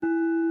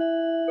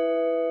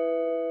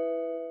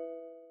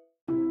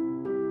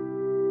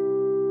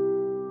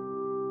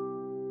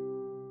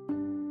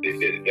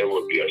there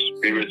will be a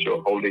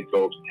spiritual Holy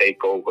Ghost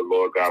takeover,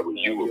 Lord God, where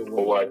you will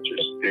pour out your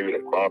spirit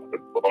across the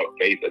broad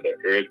face of the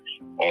earth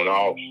on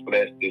all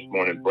flesh this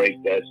morning. Break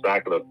that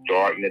cycle of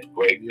darkness,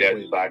 break that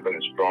cycle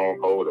and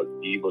stronghold of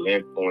evil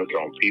influence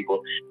on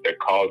people that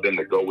cause them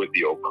to go with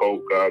the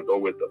occult, God, go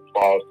with the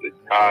false, the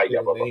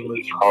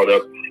caught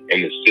up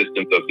in the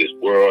systems of this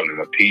world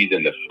and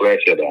appeasing the flesh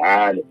of the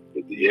eye, the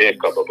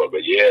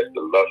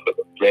lust of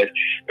the flesh,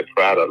 the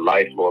pride of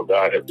life, Lord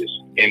God, have this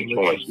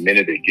influence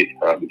many to get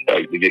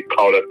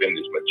caught up in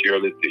this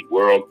materialistic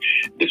world,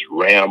 this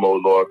realm, oh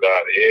Lord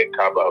God,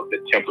 the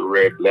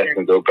temporary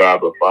blessings, oh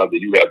God, but Father,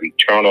 you have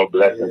eternal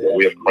blessings, and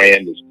we are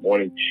praying this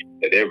morning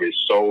that every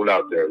soul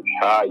out there,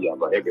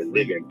 every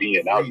living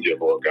being out there,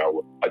 Lord God,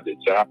 will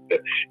desire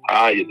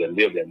to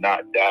live and not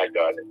die,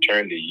 God, and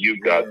turn to you,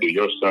 God, through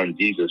your Son,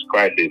 Jesus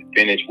Christ, his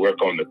finished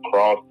work on the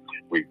cross.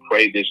 We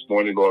pray this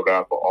morning, Lord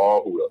God, for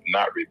all who have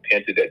not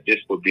repented, that this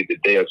will be the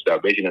day of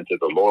salvation unto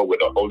the Lord, where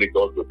the Holy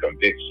Ghost will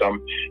convict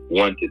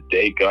someone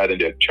today, God,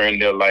 and they'll turn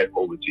their life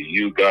over to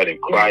you, God,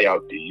 and cry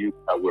out to you.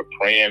 God, we're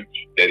praying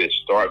that it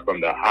starts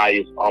from the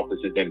highest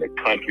offices in the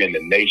country and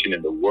the nation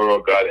and the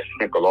world, God, and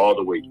trickle all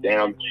the way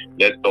down.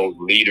 Let those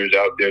leaders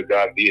out there,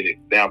 God, be an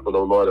example,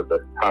 oh Lord, of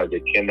how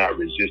they cannot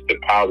resist the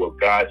power of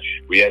God.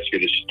 We ask you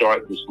to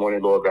start this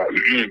morning, Lord God,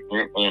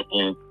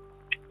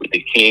 with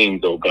the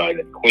kings, oh God,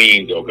 and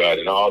queens, oh God,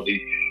 and all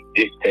these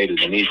dictators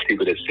and these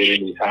people that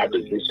sit in these high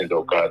positions,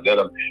 oh God. Let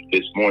them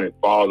this morning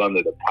fall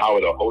under the power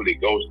of the Holy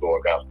Ghost,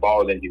 Lord God.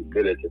 Fall in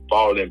humility,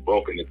 fall in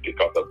brokenness,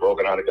 because a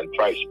broken heart and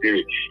contrite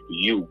spirit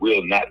you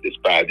will not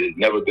despise. There's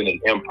never been an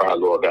empire,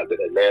 Lord God, that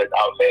has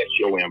outlast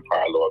your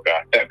empire, Lord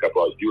God.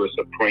 You are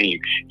supreme.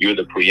 You're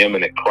the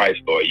preeminent Christ,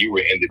 Lord. You were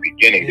in the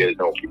beginning. There's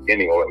no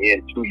beginning or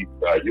end to you,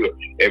 God. You're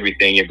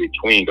everything in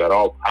between, God.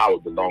 All power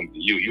belongs to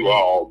you. You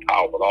are all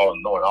powerful, all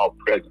knowing, all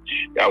present.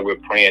 God, we're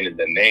praying in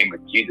the name of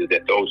Jesus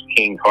that those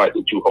king hearts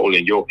that you hold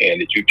in your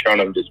hand, that you turn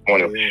them this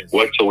morning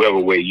whatsoever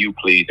way you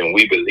please. And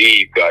we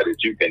believe, God, that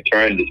you can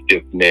turn the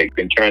stiff neck, you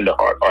can turn the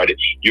hard-hearted,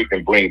 you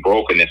can bring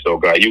brokenness, oh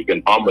God. You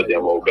can humble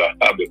them, oh God,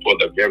 before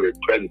the very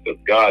presence of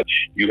God.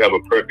 You have a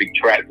perfect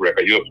track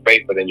record. You're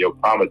faithful in your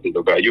promises,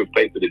 oh God. You're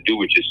faithful to do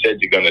what you said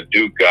you're going to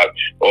do, God.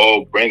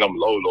 Oh, bring them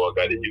low, Lord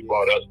God, as you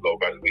brought us,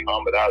 Lord God. As we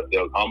humble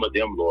ourselves, humble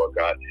them, Lord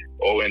God.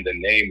 Oh, in the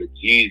name of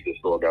Jesus,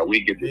 Lord God,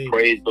 we give you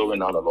praise, glory,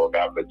 and honor, Lord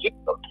God, for just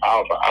the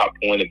powerful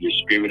outpouring of your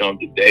spirit on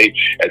today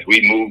as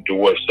we move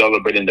towards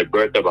celebrating the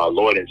birth of our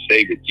Lord and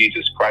Savior,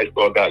 Jesus Christ,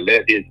 Lord God.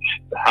 Let his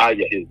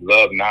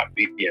love not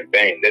be in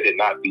vain. Let it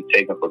not be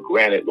taken for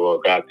granted,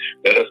 Lord God.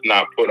 Let us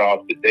not put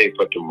off today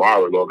for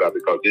tomorrow, Lord God,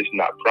 because it's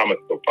not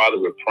promised. So, Father,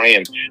 we're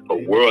praying for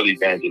world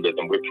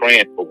evangelism. We're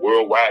praying for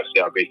worldwide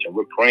salvation.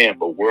 We're praying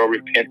for world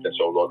repentance,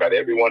 oh Lord God.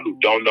 Everyone who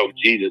don't know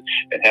Jesus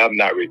and have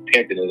not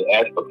repented and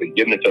asked for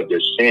forgiveness of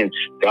their sins,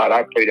 God,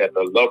 I pray that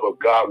the love of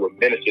God will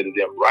minister to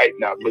them right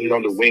now. Put it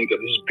on the wings of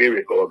the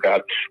Spirit, Lord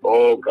God.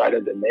 Oh, God,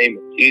 in the name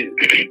of Jesus,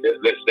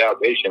 let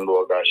salvation,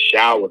 Lord God,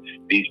 shower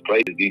these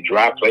places, these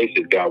dry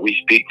places, God. We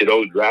speak to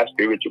those dry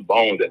spiritual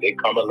bones that they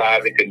come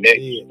alive and connect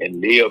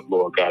and live,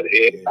 Lord God.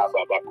 Let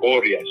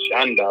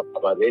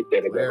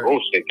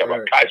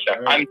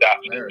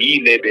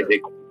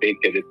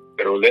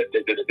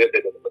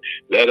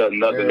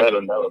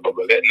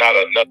not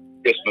another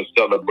Christmas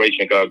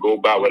celebration, God, go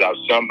by without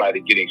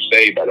somebody getting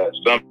saved, by that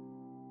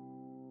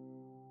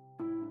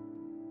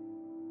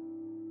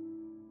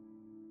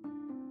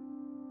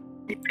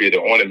the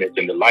ornaments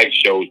and the light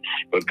shows,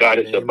 but God,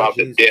 it's about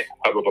the death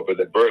of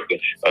the birth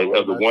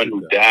of the one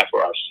who died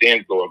for our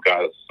sins, Lord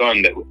God, a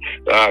son that was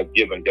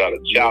given, God, a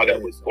child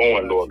that was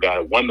born, Lord God,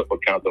 a wonderful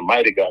counselor,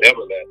 mighty God,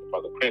 everlasting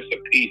Father, Prince of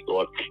Peace,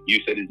 Lord. You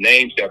said his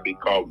name shall be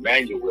called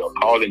Emmanuel,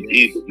 calling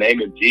Jesus,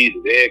 name of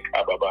Jesus.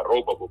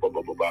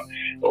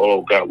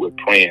 Oh God, we're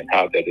praying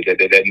how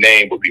that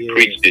name will be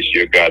preached this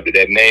year, God,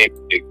 that name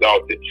will be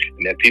exalted,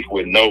 and that people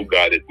will know,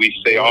 God, as we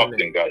say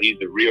often, God, he's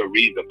the real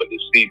reason for this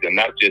season,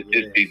 not just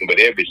this season, but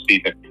every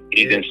season.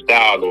 He's in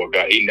style, Lord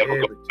God. He never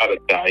goes out of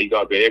time. He's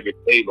out there every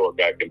day, Lord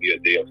God, can be a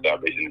day of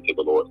salvation unto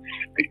the Lord.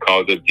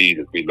 Because of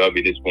Jesus, we love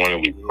you this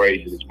morning. We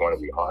praise you this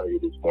morning. We honor you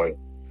this morning.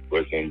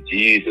 It's in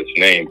Jesus'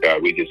 name,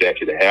 God. We just ask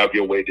you to have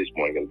your way this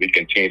morning. As we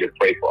continue to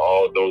pray for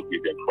all those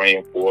we've been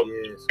praying for.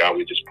 God,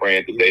 we're just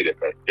praying today that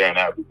Pastor John and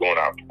I will be going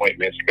our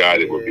appointments. God,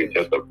 it will be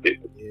just a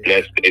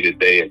blessed day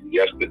today. And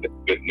yesterday,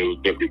 good news,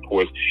 good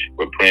reports.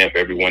 We're praying for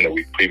everyone that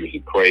we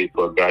previously prayed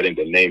for. God, in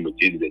the name of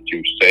Jesus, that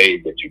you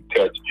save, that you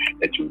touch,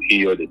 that you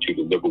heal, that you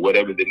deliver.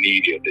 Whatever the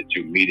need is, that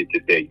you meet it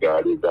today,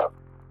 God, is our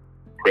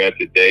prayer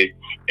today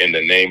in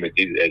the name of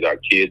Jesus. As our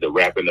kids are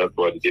wrapping up,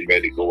 Lord, getting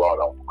ready to go out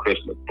on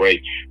Christmas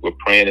break, we're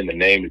praying in the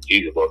name of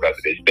Jesus, Lord God,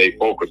 that they stay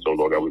focused, oh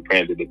Lord God. We're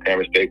praying that the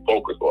parents stay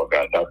focused, Lord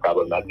God. God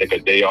will not take a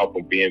day off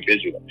from being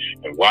vigilant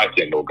and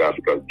watching, oh God,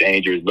 because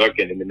danger is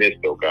lurking in the midst,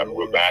 oh God. And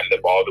we're binding up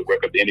all the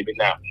work of the enemy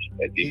now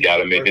as he got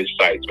them in his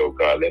sight, oh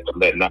God. Let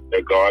them not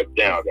their guards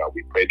down, God.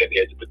 We pray that the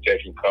edge of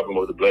protection cover them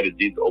with the blood of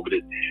Jesus over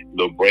this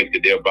little break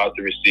that they're about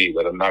to receive.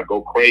 Let them not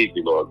go crazy,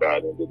 Lord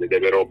God.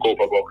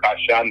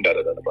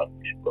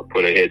 But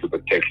put a hedge of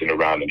protection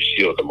around them,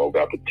 shield them, oh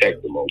God,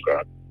 protect them, oh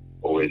God.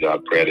 Always our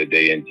prayer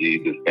today in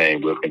Jesus'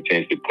 name. We'll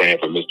continue to pray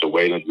for Mr.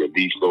 Whalen's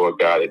release, Lord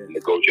God, as the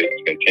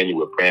negotiations continue.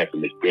 We're praying for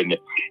Ms. Goodness,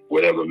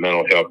 whatever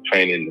mental health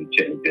training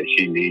that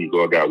she needs,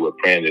 Lord God. We're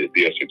praying that it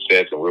be a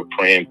success, and we're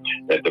praying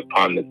that the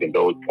pundits and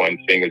those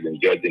pointing fingers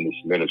and judging this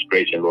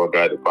administration, Lord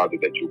God, the Father,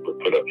 that you would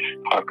put a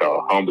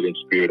humbling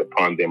spirit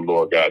upon them,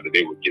 Lord God, that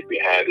they would get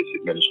behind this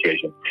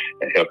administration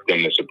and help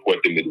them to support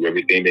them to do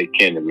everything they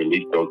can to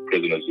release those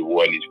prisoners who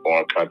are in these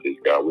foreign countries,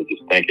 God. We're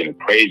just thanking and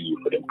praising you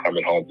for them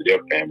coming home to their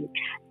families,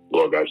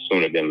 Lord God,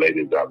 sooner than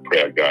later is our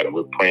prayer, God. And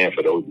we're praying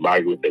for those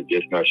migrants that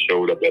just not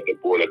showed up at the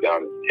border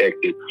down in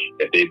Texas,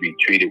 that they be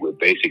treated with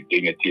basic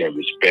dignity and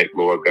respect,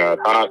 Lord God.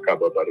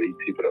 These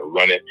people that are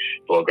running,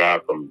 Lord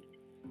God, from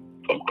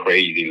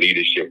crazy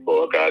leadership,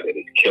 Lord God, that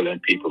is killing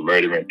people,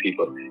 murdering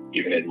people,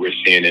 even as we're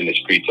seeing in the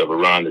streets of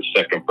Iran, the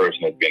second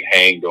person has been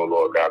hanged, oh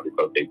Lord God,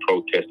 because they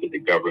protested the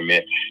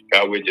government.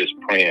 God, we're just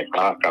praying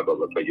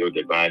for your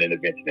divine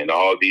intervention in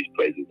all these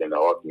places, in the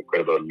awesome,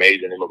 incredible,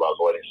 amazing name of our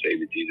Lord and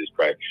Savior Jesus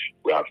Christ.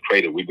 We I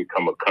pray that we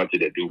become a country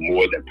that do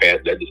more than pass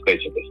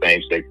legislation for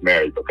same-sex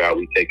marriage, but God,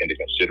 we take into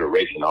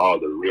consideration all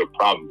the real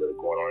problems that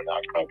are going on in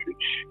our country,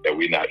 that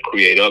we not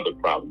create other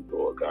problems,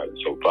 Lord God. And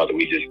so, Father,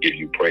 we just give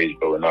you praise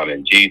going on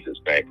in Jesus'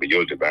 name for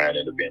your divine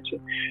intervention.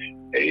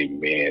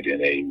 Amen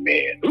and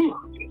amen.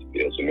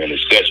 There's some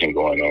intercession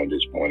going on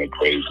this morning.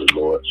 Praise the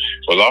Lord.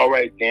 Well, all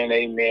right then.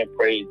 Amen.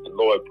 Praise the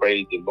Lord.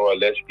 Praise the Lord.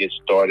 Let's get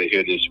started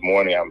here this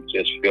morning. I'm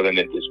just feeling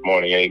it this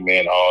morning.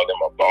 Amen. All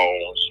them are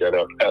bones shut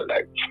up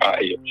like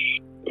fire.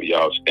 So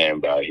y'all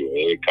stand by here.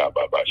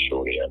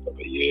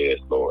 Yes,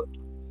 Lord.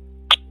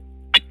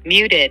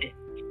 Muted.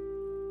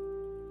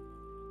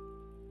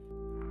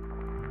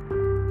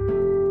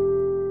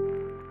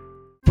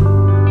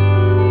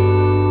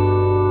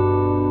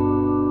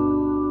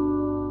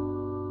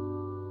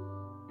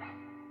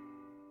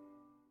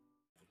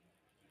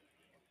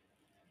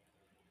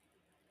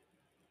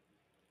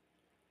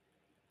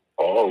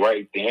 All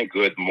right then.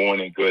 Good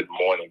morning,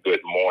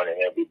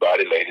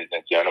 everybody, ladies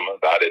and gentlemen,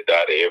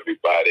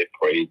 everybody.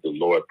 Praise the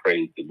Lord,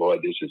 praise the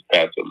Lord. This is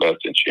Pastor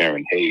Lufton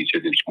Sharon Hayes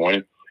here this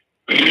morning.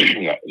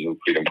 New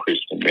Freedom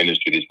Christian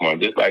Ministry this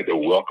morning. Just like to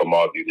welcome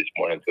all of you this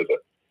morning to the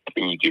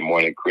Tuesday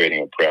morning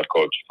creating a prayer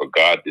culture for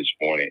God this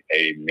morning.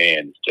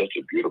 Amen. It's just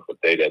a beautiful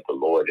day that the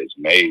Lord has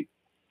made,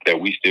 that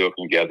we still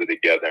can gather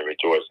together and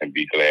rejoice and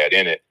be glad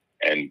in it,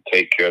 and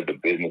take care of the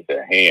business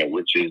at hand,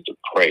 which is to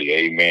pray.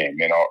 Amen.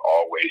 Men are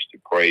always to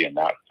pray and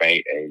not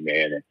faint.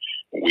 Amen.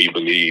 And we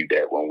believe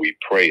that when we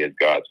pray as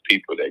God's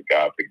people, that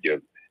God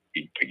forgives.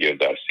 He forgives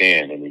our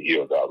sin and He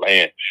heals our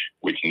land,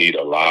 which need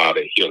a lot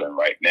of healing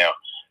right now.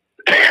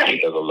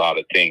 There's a lot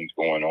of things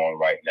going on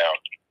right now,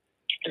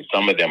 and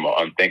some of them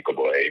are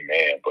unthinkable.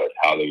 Amen. But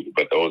hallelujah.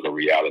 But those are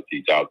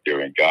realities out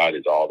there, and God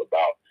is all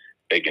about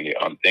taking the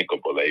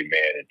unthinkable,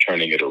 amen, and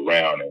turning it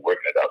around and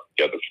working it out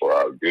together for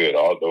our good.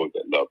 All those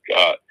that love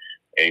God,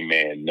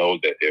 amen, know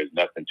that there's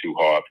nothing too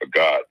hard for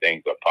God.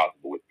 Things are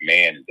possible with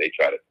man as they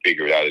try to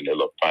figure it out in their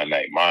little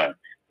finite mind.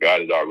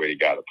 God has already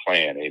got a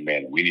plan,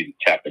 amen, and we need to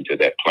tap into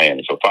that plan.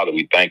 And so, Father,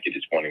 we thank you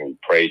this morning. We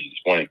praise you this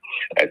morning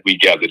as we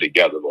gather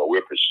together, Lord.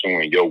 We're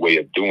pursuing your way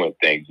of doing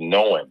things,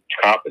 knowing,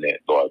 confident,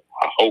 Lord,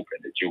 hoping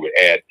that you would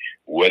add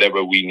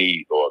whatever we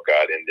need, Lord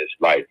God, in this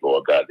life,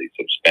 Lord God, to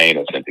sustain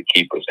us and to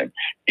keep us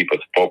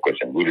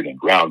focused and rooted and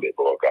grounded,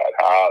 Lord God.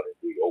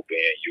 Hallelujah.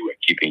 Obeying you and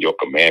keeping your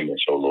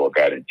commandments, oh Lord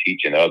God, and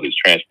teaching others,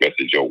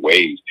 transgressors, your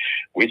ways.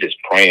 We're just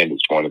praying this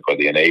morning for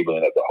the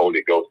enabling of the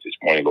Holy Ghost this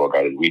morning, Lord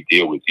God, as we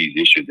deal with these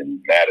issues and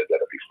these matters that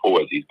are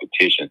before us, these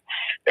petitions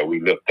that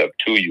we lift up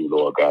to you,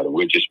 Lord God. And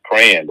we're just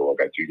praying, Lord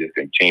God, you just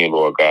continue,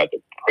 Lord God, to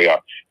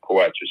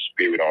pour out your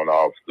spirit on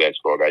all flesh,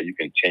 Lord God. You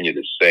continue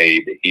to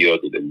save, to heal,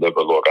 to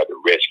deliver, Lord God,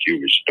 to rescue,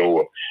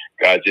 restore.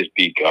 God, just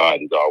be God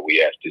is all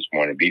we ask this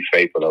morning. Be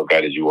faithful, Lord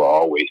God, as you are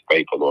always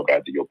faithful, Lord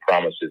God, to your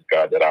promises,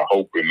 God, that our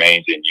hope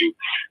remains in you.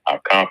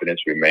 Our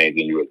confidence remains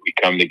in you as we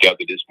come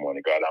together this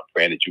morning. God, I'm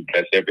praying that you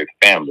bless every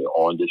family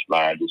on this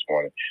line this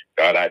morning.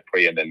 God, I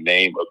pray in the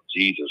name of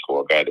Jesus,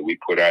 Lord God, that we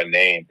put our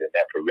names in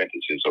that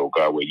parenthesis, oh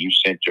God, where you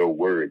sent your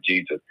word,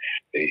 Jesus,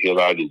 to heal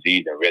our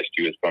disease and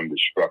rescue us from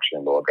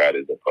destruction, Lord God.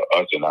 Is that for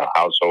us and our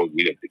households,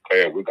 we have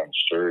declared we're going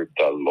to serve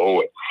the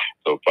Lord.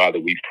 So, Father,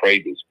 we pray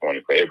this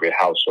morning for every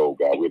household,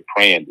 God. We're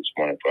praying this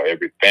morning for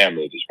every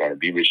family that's going to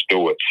be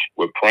restored.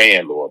 We're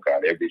praying, Lord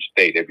God, every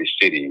state, every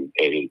city,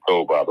 every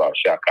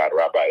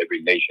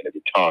nation,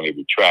 every tongue,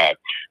 every tribe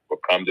will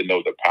come to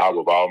know the power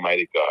of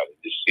Almighty God in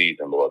this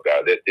season, Lord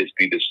God. Let this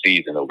be the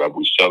season, oh God.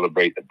 We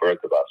celebrate the birth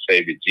of our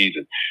Savior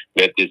Jesus.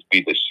 Let this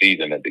be the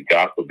season that the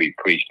gospel be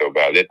preached, oh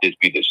God. Let this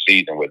be the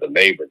season where the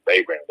labor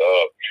in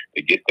love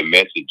to get the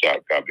message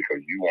out, God,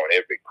 because you want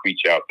every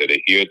creature out there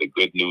to hear the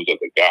good news of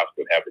the gospel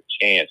and have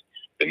a chance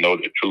to know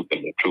the truth,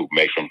 and the truth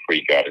makes them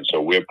free, God. And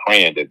so we're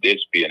praying that this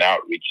be an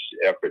outreach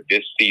effort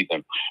this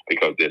season,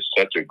 because there's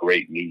such a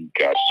great need,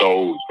 God.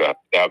 Souls, God,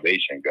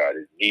 salvation, God,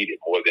 is needed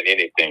more than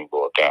anything,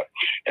 Lord God.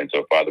 And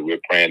so, Father,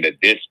 we're praying that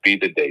this be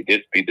the day,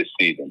 this be the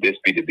season, this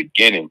be the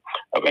beginning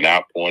of an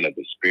outpouring of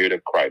the Spirit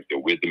of Christ. The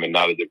wisdom and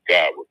knowledge of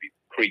God will be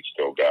preached,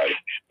 oh God,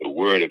 the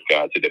word of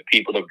God to the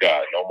people of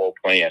God. No more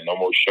playing, no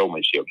more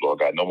showmanship, Lord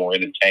God, no more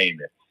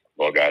entertainment.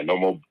 Lord God, no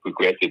more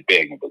progressive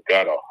begging, but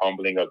God, a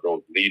humbling of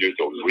those leaders,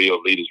 those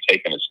real leaders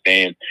taking a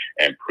stand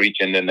and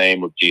preaching the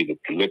name of Jesus,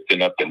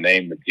 lifting up the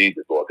name of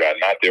Jesus, Lord God,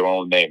 not their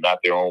own name, not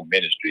their own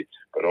ministry,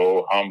 but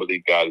oh,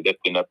 humbly, God,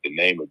 lifting up the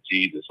name of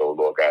Jesus, oh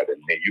Lord God,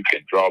 and you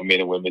can draw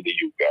men and women to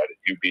you, God. If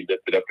you be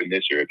lifted up in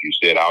this earth, you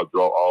said, I'll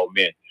draw all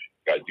men.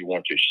 God, you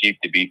want your sheep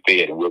to be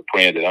fed, and we're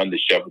praying that under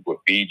shepherds will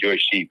feed your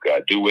sheep,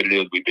 God. Do what it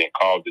is we've been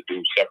called to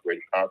do,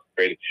 separated,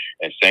 consecrated,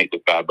 and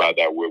sanctified by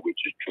thy word, which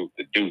is truth,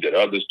 to do, that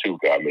others too,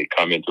 God, may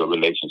come into a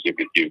relationship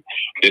with you.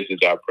 This is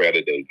our prayer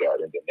today,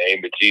 God, in the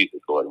name of Jesus,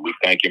 Lord. And we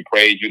thank and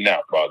praise you now,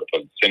 Father, for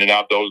sending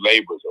out those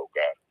laborers, oh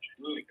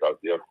God, because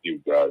they're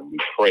few, God, and we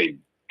pray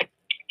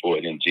for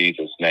it in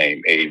Jesus'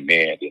 name.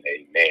 Amen and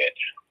amen.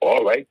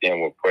 All right,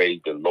 then we'll praise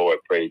the Lord.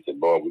 Praise the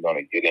Lord. We're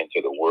going to get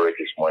into the word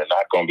this morning.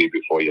 Not going to be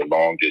before you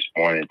long this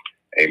morning.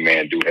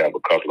 Amen. Do have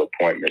a couple of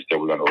appointments that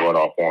we're going to run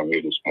off on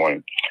here this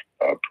morning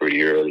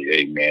pretty early.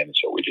 Amen.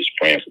 So we're just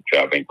praying for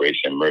traveling grace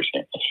and mercy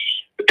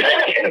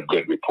and a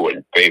good report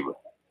and favor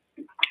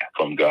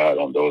from God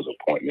on those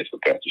appointments for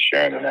Pastor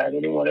Sharon and I, and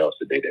anyone else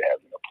today that has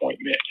an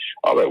appointment.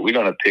 All right, we're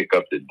going to pick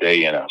up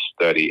today in our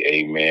study.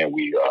 Amen.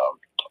 We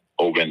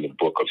over in the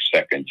book of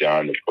 2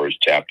 John, the first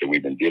chapter.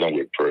 We've been dealing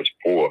with verse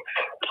 4.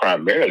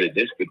 Primarily,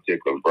 this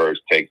particular verse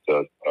takes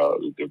us,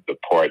 the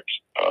parts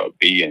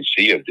B and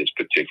C of this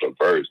particular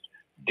verse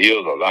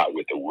deals a lot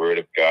with the word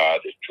of God,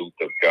 the truth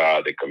of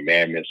God, the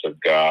commandments of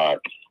God.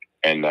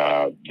 And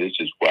this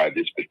is why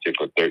this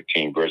particular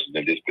 13 verses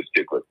in this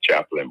particular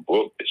chapter and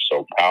book is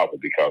so powerful,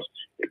 because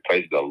it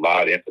places a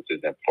lot of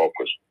emphasis and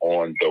focus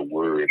on the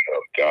word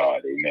of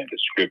God. Amen. The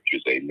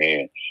scriptures.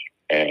 Amen.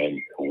 And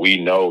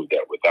we know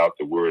that without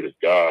the word of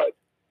God,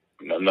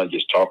 I'm not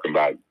just talking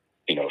about,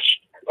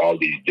 all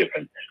these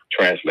different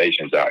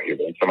translations out here,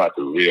 but I'm talking about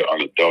the real,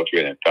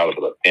 unadulterated,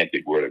 infallible,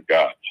 authentic word of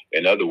God.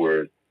 In other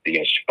words, the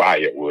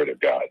inspired word of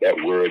God,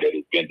 that word that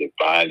has been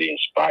divinely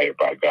inspired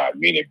by God,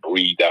 meaning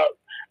breathed out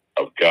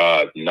of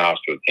God's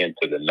nostrils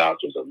into the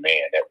nostrils of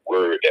man. That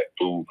word, that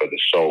food for the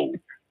soul,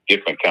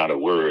 different kind of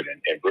word.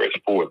 And verse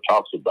 4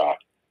 talks about,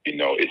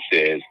 it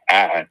says,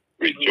 I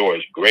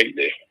rejoice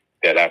greatly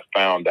that I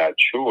found our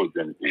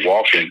children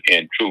walking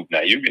in truth.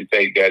 Now, you can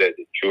take that as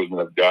the children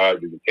of God.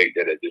 You can take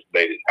that as this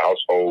lady's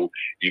household.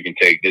 You can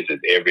take this as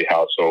every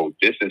household.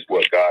 This is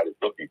what God is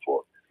looking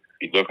for.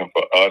 He's looking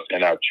for us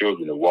and our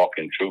children to walk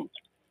in truth.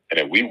 And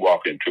if we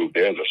walk in truth,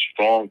 there's a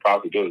strong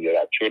possibility that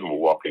our children will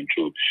walk in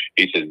truth.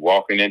 He says,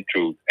 walking in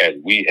truth as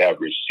we have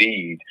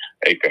received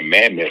a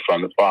commandment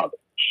from the Father.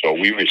 So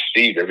we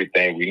receive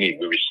everything we need.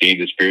 We receive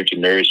the spiritual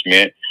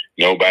nourishment.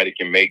 Nobody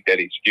can make that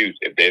excuse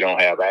if they don't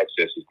have access.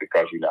 It's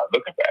because you're not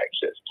looking for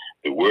access.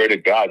 The word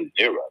of God is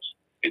near us.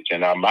 It's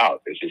in our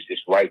mouth.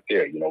 It's right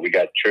there. We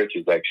got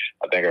churches like,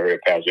 I think I heard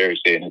Pastor Eric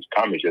say in his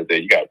comments yesterday,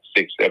 you got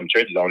 6, 7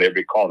 churches on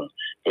every corner.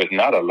 So it's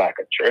not a lack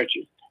of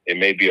churches. It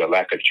may be a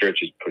lack of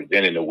churches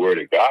presenting the word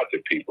of God to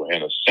people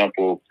in a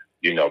simple,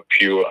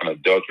 pure,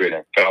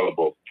 unadulterated,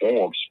 infallible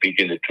form,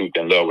 speaking the truth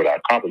in love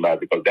without compromise,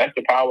 because that's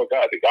the power of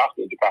God. The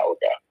gospel is the power of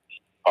God.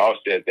 Paul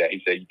said that.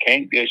 He said, you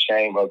can't be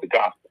ashamed of the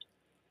gospel.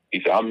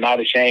 He said, I'm not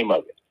ashamed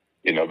of it,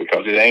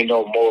 because it ain't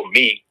no more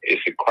me.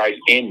 It's the Christ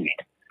in me.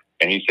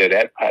 And he said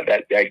that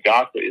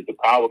gospel is the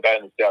power of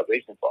God and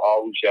salvation for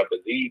all who shall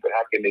believe. But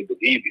how can they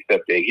believe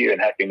except they hear?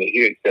 And how can they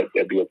hear except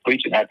there be a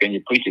preacher? How can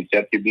you preach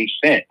except you be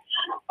sent?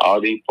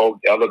 All these folks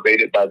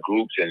elevated by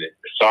groups and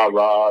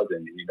Sarahs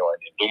and, and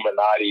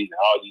Illuminatis and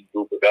all these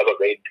groups of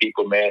elevated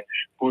people, man,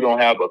 who don't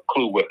have a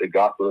clue what the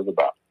gospel is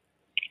about.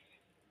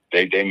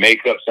 They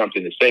make up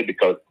something to say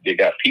because they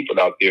got people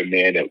out there,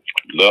 man, that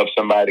love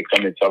somebody to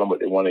come and tell them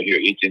what they want to hear,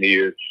 itching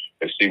ears.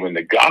 And see, when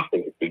the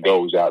gospel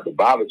goes out, the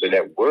Bible said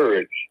that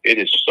word, it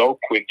is so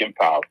quick and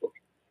powerful.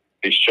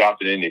 It's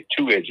sharper than a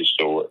two-edged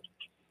sword.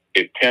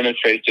 It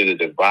penetrates to the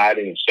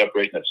dividing and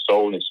separation of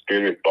soul and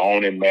spirit,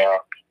 bone and marrow.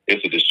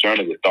 It's a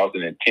discerner of the thoughts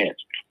and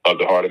intents of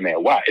the heart of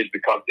man. Why? It's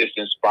because it's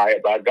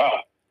inspired by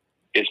God.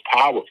 It's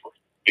powerful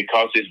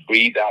because it's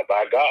breathed out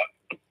by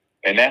God.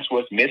 And that's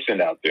what's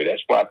missing out there.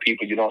 That's why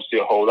people, you don't see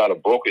a whole lot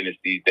of brokenness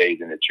these days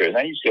in the church.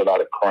 Now you see a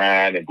lot of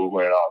crying and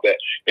booing and all that.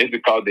 It's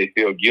because they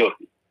feel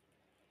guilty.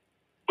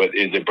 But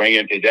is that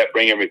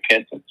bringing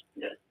repentance?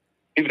 Yeah.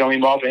 People don't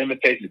even offer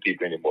invitation to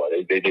people anymore.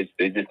 They just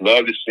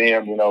love to see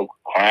them,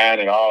 crying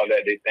and all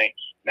that. They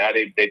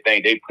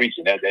think they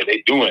preaching that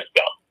they doing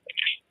stuff.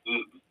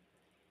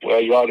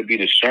 Well, you ought to be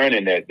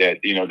discerning that there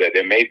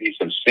may be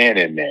some sin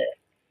in there.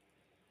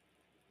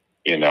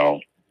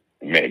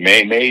 May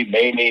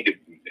need to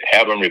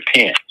have them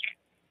repent.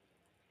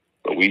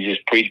 But we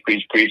just preach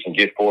and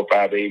get 4 or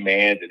 5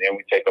 amens, and then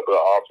we take up an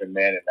offering,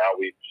 man, and now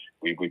we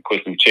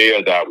put some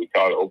chairs out. We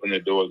call it open the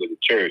doors of the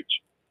church.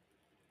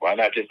 Why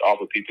not just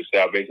offer people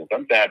salvation?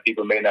 Sometimes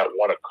people may not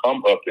want to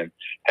come up and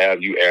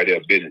have you air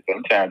their business.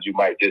 Sometimes you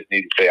might just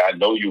need to say, I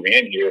know you're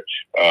in here.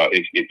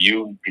 If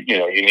you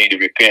need to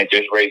repent,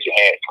 just raise your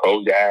hands,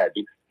 close your eyes,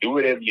 do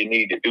whatever you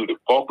need to do. The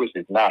focus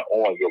is not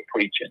on your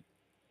preaching.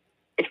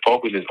 The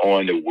focus is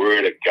on the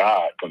word of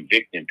God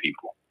convicting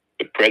people.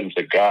 The presence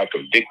of God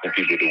convicting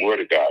people with the word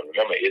of God.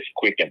 Remember, it's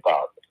quick and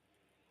powerful.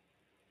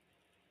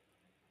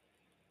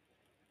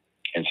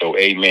 And so,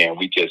 amen,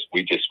 we just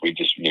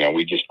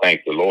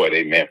thank the Lord,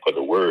 amen, for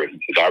the word. He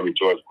said, I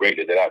rejoice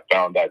greatly that I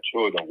found our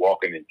children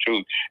walking in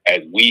truth as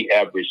we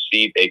have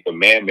received a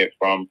commandment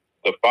from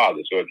the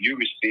Father. So if you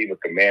receive a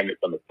commandment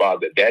from the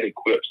Father, that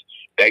equips,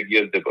 that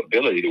gives the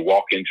ability to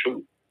walk in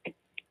truth.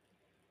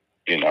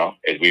 You know,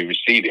 as we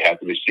receive it, have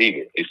to receive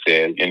it. It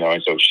says, you know,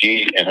 and so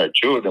she and her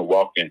children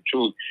walk in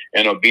truth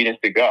and obedience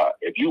to God.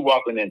 If you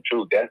walking in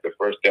truth, that's the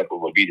first step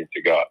of obedience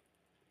to God.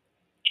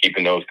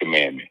 Keeping those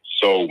commandments,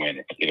 soul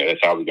winning. You know, that's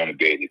how we're going to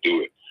be able to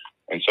do it.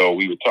 And so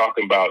we were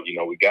talking about, you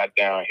know, we got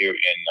down here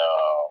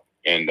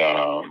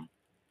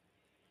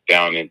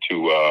down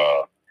into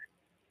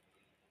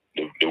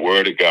the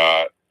word of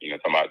God. You know,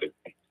 talking about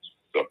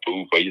the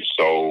food for your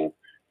soul,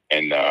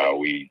 and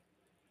we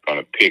going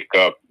to pick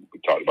up. We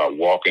talked about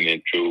walking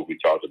in truth. We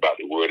talked about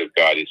the word of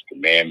God, His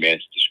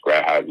commandments,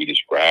 describe how we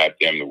describe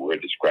them. The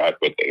word describes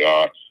what they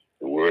are.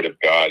 The word of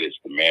God is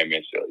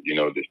commandments. You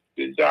know, the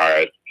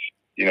desires.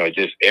 You know,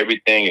 just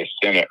everything is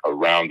centered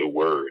around the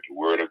word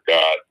of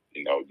God.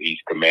 You know, these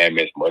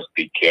commandments must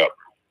be kept.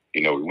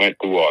 You know, we went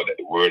through all that.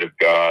 The word of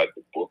God,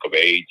 the book of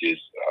ages.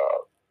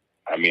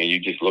 I mean, you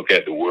just look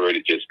at the word,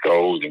 it just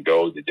goes and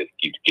goes. It just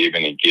keeps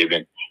giving and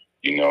giving.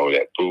 You know,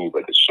 that food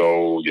for the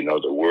soul, you know,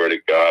 the word of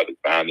God,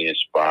 divinely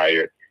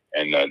inspired.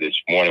 And this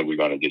morning we're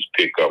going to just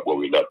pick up where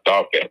we left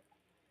off at.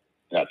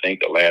 And I think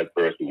the last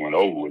verse we went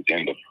over was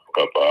in the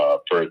book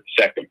of 2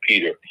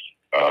 Peter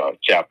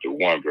chapter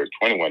 1, verse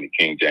 21, the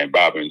King James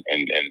Bible.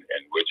 And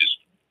we'll just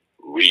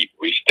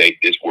restate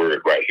this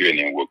word right here, and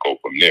then we'll go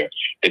from there.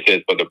 It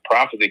says, for the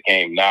prophecy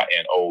came not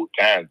in old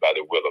times by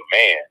the will of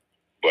man,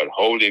 but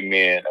holy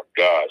men of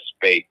God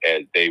spake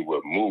as they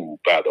were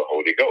moved by the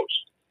Holy Ghost.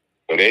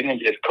 So they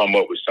didn't just come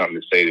up with something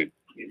to say that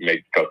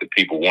because the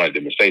people wanted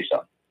them to say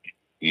something.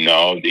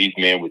 No, these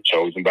men were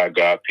chosen by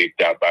God,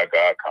 picked out by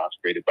God,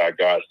 consecrated by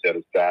God, set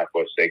aside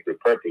for a sacred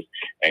purpose.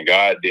 And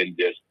God didn't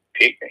just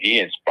pick them. He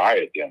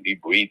inspired them. He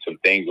breathed some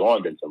things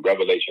on them, some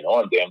revelation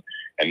on them.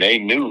 And they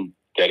knew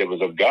that it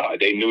was of God.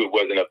 They knew it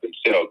wasn't of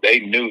themselves. They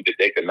knew that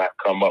they could not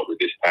come up with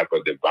this type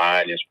of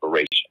divine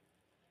inspiration.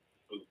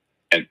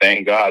 And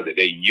thank God that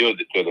they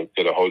yielded to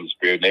the Holy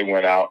Spirit. They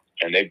went out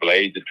and they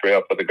blazed the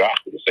trail for the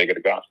gospel, the sake of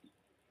the gospel.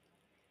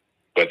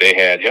 But they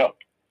had help.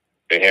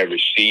 They had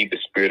received the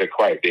Spirit of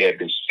Christ. They had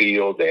been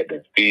sealed. They had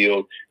been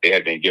filled. They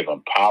had been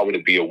given power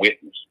to be a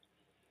witness,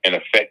 an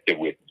effective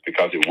witness,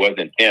 because it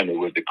wasn't them. It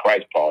was the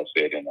Christ, Paul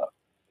said in us,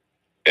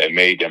 that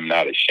made them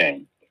not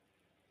ashamed.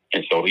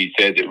 And so he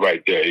says it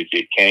right there.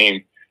 It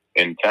came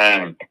in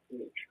time,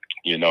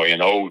 you know,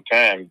 in old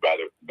times,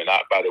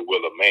 not by the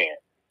will of man,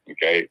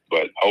 okay,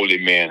 but holy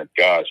men of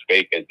God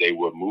spake as they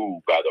were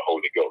moved by the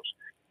Holy Ghost.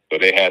 So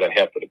they had a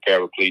help of the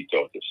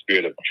Paracletos, the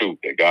Spirit of truth,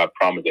 that God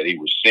promised that He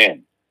would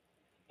send.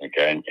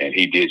 Okay, and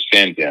He did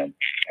send them.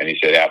 And He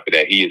said, after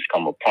that, He has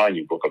come upon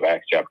you, book of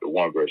Acts, chapter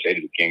 1, verse 8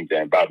 of the King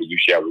James Bible, you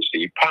shall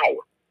receive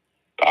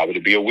power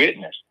to be a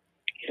witness,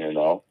 you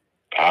know,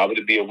 power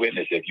to be a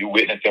witness. If you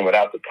witnessing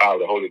without the power of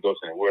the Holy Ghost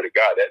and the word of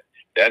God,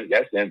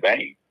 that's in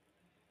vain.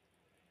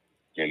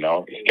 You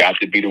know, it's got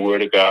to be the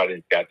word of God, and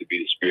it's got to be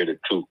the Spirit of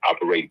truth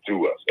operating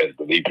through us as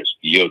believers,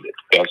 yielded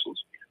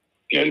vessels,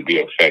 you know, to be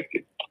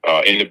effective.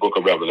 In the book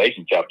of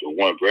Revelation, chapter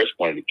 1, verse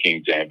 1 of the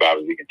King James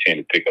Bible, we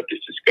continue to pick up this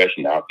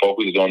discussion. Our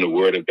focus is on the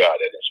word of God,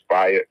 that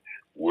inspired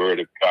word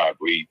of God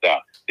breathed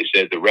out. It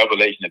says the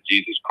revelation of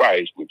Jesus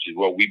Christ, which is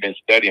what we've been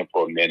studying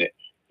for a minute,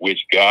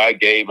 which God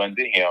gave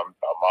unto him,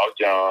 about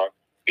John,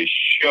 to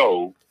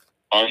show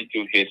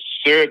unto his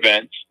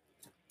servants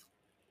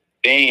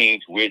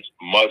things which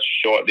must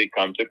shortly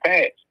come to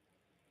pass.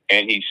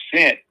 And he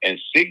sent and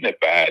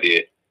signified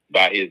it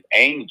by his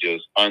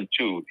angels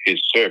unto his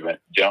servant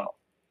John.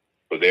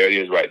 So there it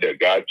is right there.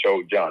 God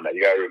chose John. Now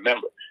you got to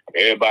remember,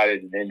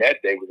 everybody in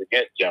that day was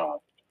against John.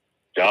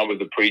 John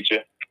was a preacher.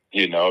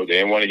 You know, they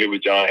didn't want to hear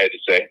what John had to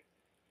say.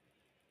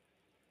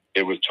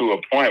 It was to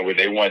a point where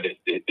they wanted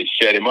to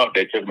shut him up.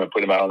 They took him and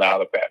put him out on the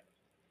Isle of Patmos.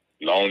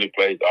 Lonely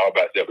place, all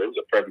by itself. It was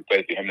a perfect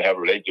place for him to have a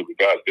relationship with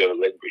God, build a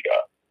relationship with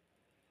God.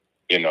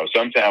 You know,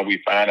 sometimes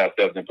we find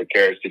ourselves in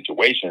precarious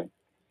situations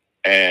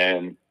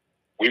and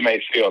we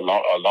may feel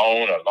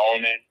alone or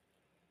lonely,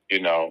 you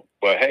know,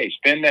 but hey,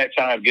 spend that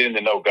time getting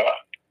to know God.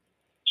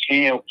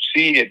 See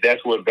if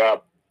that's what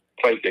God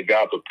placed, that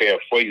God prepared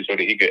for you so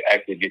that He could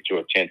actually get your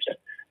attention.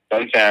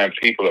 Sometimes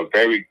people are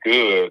very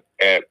good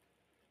at,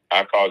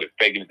 I call it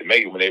faking it to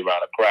make it, when they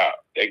around a crowd.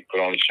 They can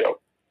put on a show.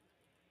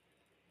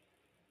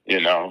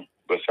 You know,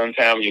 but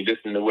sometimes when you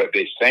listen to what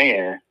they're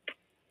saying,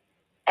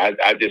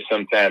 I just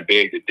sometimes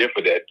beg to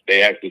differ that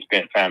they actually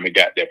spent time and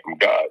got that from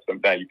God.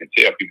 Sometimes you can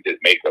tell people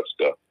just make up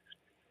stuff.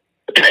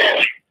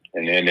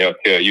 And then they'll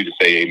tell you to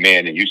say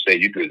amen, and you say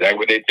you do exactly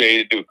what they tell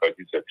you to do, because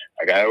you say,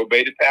 I got to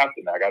obey the pastor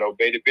now. I got to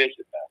obey the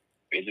bishop now.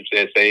 Bishop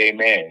says say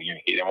amen.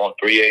 He didn't want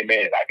 3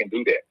 amens. I can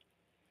do that.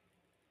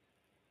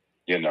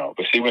 You know,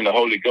 but see, when the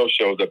Holy Ghost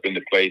shows up in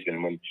the place,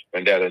 and when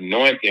that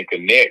anointing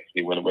connects,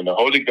 see, when the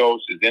Holy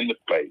Ghost is in the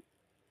place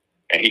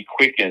and he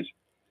quickens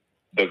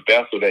the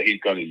vessel that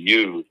he's going to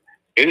use,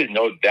 it is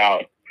no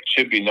doubt,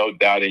 should be no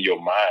doubt in your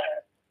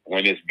mind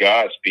when it's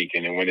God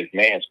speaking and when it's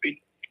man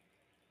speaking.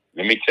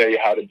 Let me tell you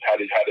how to be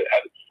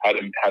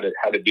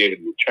able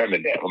to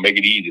determine that. We'll make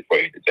it easy for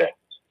you to tell.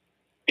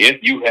 If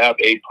you have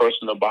a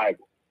personal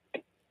Bible,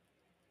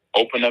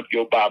 open up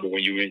your Bible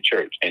when you're in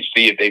church and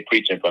see if they're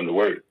preaching from the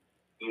Word.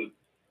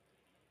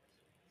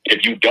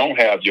 If you don't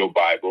have your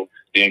Bible,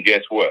 then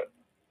guess what?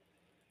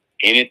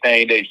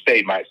 Anything they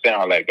say might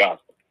sound like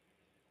gospel.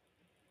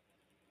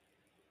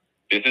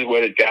 This is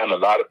what has gotten a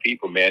lot of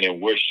people, man, in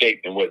worse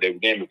shape than what they were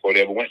in before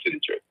they ever went to the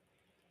church.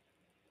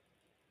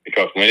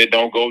 Because when it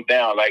don't go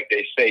down like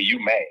they say, you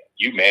mad.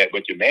 You mad,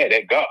 but you're mad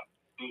at God.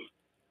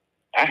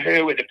 I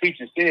heard what the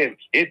preacher said.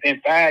 It's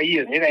been 5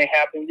 years and it ain't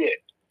happened yet.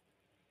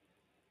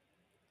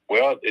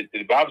 Well,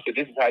 the Bible said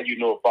this is how you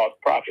know a false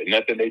prophet.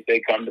 Nothing they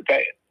say come to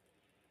pass.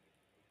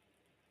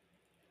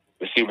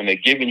 But see, when they're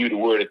giving you the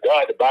word of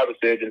God, the Bible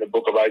says in the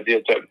book of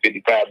Isaiah, chapter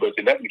 55, verse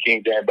 11, the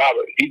King James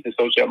Bible, he said,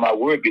 so shall my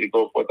word be to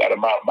go forth out of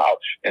my mouth.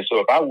 And so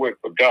if I work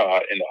for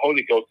God and the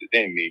Holy Ghost is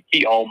in me,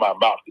 he owns my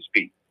mouth to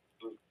speak.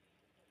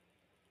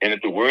 And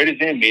if the word is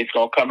in me, it's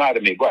going to come out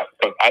of me. Why?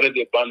 Because out of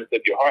the abundance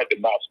of your heart, the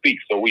mouth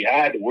speaks. So we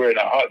hide the word in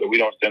our heart that we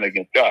don't sin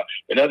against God.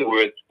 In other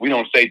words, we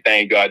don't say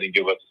things God didn't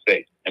give us to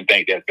say and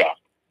think that's gospel.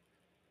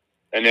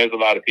 And there's a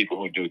lot of people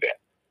who do that.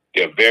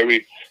 They're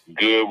very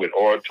good with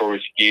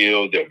oratory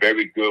skills. They're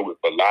very good with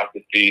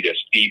philosophy. They're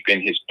steep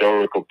in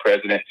historical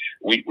precedent.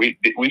 We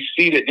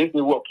see that this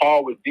is what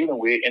Paul was dealing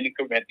with in the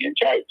Corinthian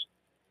church.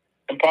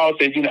 And Paul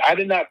says, I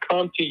did not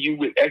come to you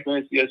with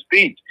excellency of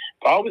speech.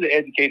 Paul was an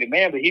educated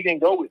man, but he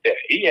didn't go with that.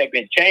 He had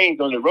been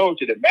changed on the road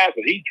to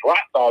Damascus. He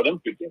dropped all them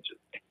credentials.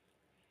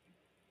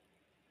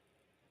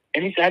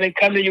 And he said, I didn't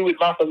come to you with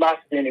my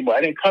philosophy anymore.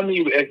 I didn't come to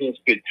you with excellent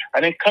speech. I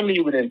didn't come to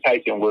you with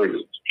enticing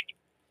words.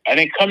 I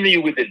didn't come to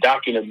you with the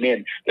doctrine of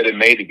men that have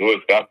made the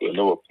glorious gospel of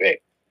no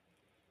effect.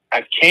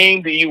 I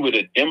came to you with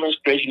a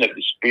demonstration of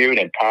the spirit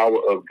and power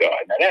of God.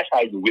 Now that's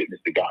how you witness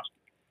the gospel.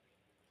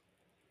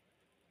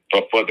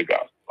 Or for the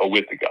gospel. Or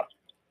with the gospel.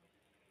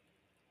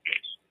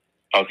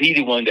 Because he's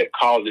the one that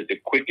causes to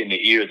quicken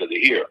the ears of the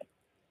hearer.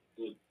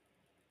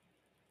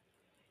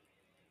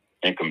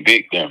 And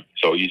convict them.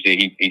 So you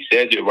see, he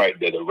says it right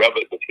there. But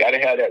you got to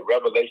have that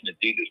revelation of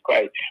Jesus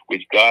Christ,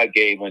 which God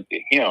gave unto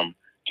him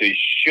to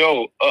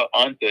show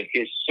unto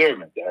his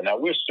servants. Now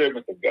we're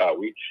servants of God.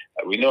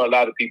 We know a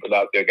lot of people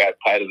out there got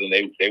titles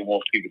and they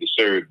want people to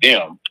serve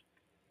them.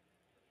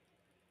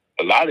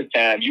 A lot of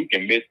times you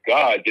can miss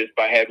God just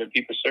by having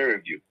people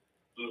serve you.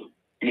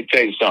 Let me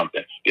tell you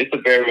something. It's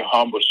a very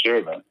humble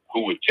servant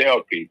who would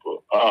tell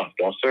people,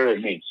 don't serve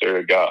me,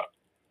 serve God.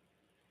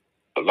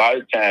 A lot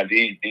of times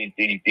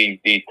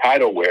these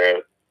title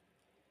wearers,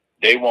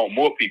 they want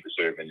more people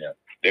serving them.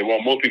 They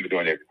want more people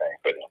doing everything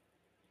for them.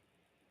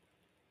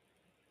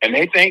 And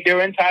they think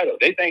they're entitled.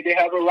 They think they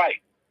have a right.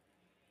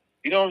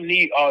 You don't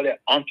need all that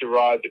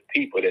entourage of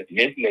people that's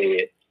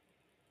misled,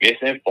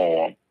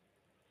 misinformed,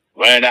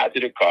 running out to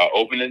the car,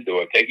 opening the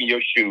door, taking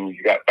your shoes.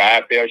 You got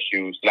 5 pair of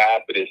shoes,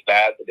 slide for this,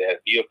 slide for that,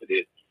 heel for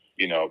this,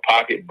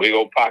 big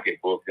old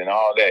pocketbooks and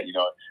all that,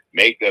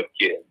 makeup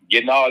kit,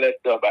 getting all that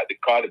stuff out the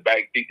car, the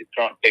back seat, the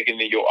trunk, taking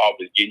it in your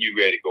office, getting you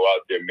ready to go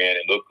out there, man,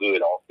 and look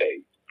good on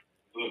stage.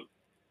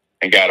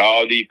 And got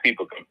all these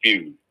people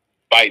confused,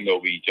 fighting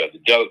over each other,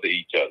 jealous of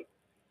each other.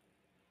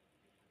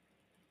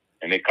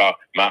 And they call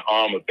my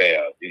armor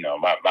bearers,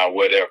 my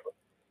whatever.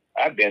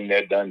 I've been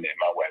there, done that,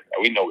 my wife.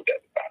 We know what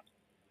that's about.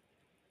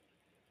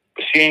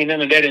 But she ain't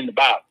none of that in the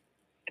Bible.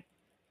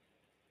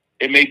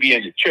 It may be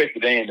in the church,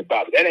 but they ain't in the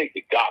Bible. That ain't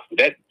the gospel.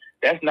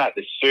 That's not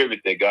the service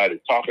that God is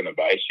talking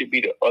about. It should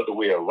be the other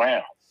way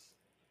around.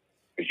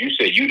 Because you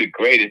say you the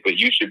greatest, but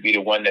you should be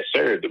the one that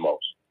served the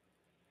most.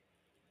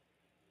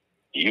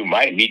 You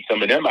might meet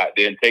some of them out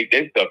there and take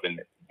their stuff in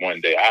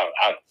one day. I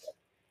don't know.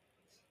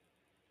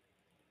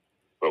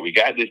 But we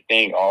got this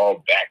thing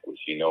all backwards,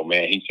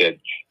 man. He said,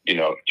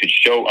 to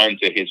show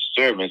unto his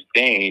servants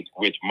things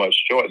which must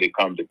shortly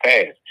come to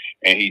pass.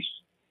 And he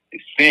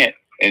sent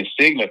and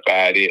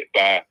signified it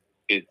by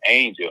his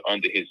angel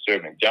unto his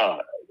servant John.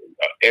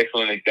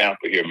 Excellent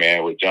example here,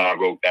 man, what John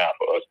wrote down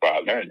for us for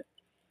our learning.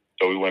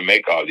 So we wouldn't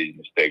make all these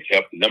mistakes,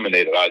 help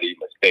eliminate a lot of these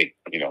mistakes,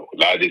 a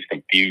lot of this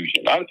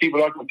confusion. A lot of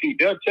people are confused.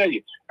 They'll tell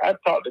you,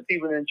 I've talked to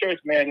people in church,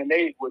 man, and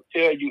they would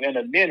tell you in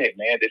a minute,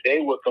 man, that they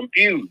were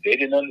confused. They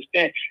didn't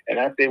understand. And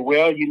I said,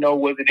 well,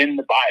 was it in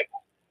the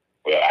Bible?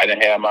 Well, I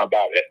didn't have my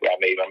Bible. That's where I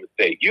made my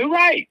mistake. You're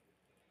right.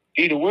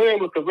 See, the word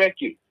will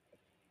correct you.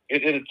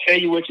 It'll tell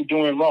you what you're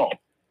doing wrong.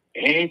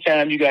 And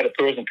anytime you got a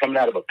person coming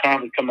out of a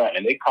conference, coming out,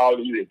 and they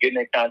calling you, they're getting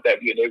in contact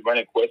with you, and they're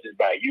running questions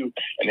by you,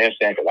 and they're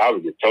saying, because I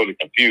was just totally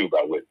confused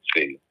by what it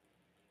said.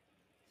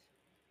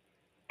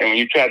 And when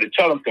you try to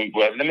tell them,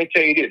 well, let me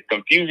tell you this,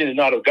 confusion is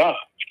not of God.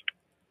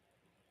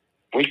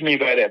 What do you mean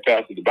by that,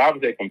 Pastor? The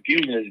Bible says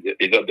confusion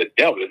is of the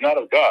devil. It's not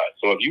of God.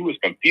 So if you was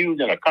confused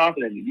in a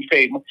conference and you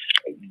paid,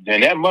 then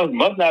that must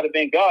not have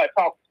been God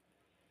talking.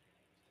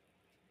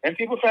 And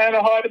people find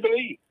it hard to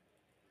believe.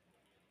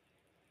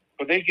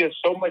 But they give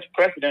so much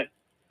precedence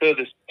to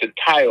the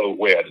title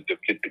wearer,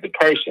 the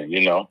person,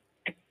 you know.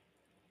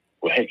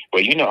 Well,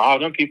 you know, all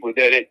them people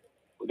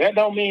that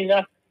don't mean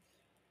nothing.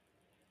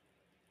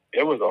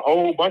 There was a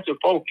whole bunch of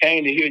folks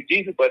came to hear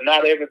Jesus, but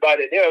not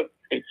everybody there,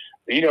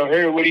 you know,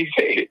 heard what he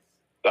said.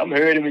 Some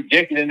heard and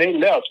rejected and they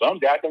left. Some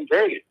got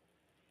converted.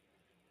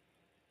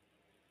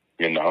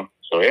 You know,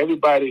 so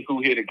everybody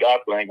who hear the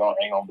gospel ain't gonna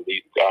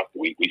believe the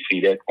gospel. We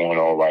see that going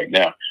on right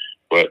now,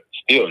 but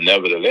still,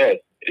 nevertheless,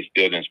 it's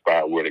still the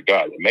inspired word of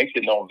God. It makes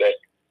it no less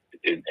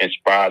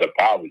inspired or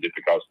powerful just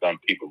because some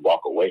people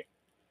walk away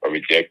or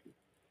reject it.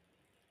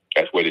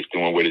 That's what it's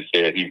doing. What it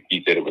said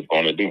he said it was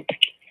going to do.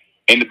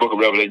 In the book of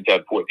Revelation,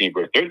 chapter 14,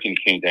 verse 13,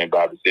 the King James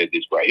Bible said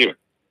this right here.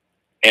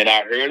 And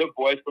I heard a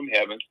voice from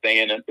heaven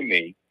saying unto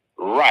me,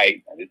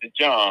 "Write," and this is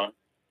John,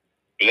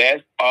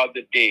 "Blessed are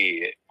the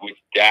dead which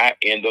die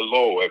in the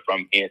Lord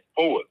from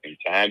henceforth." In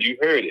time you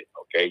heard it,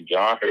 okay?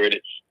 John heard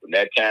it. From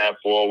that time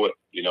forward,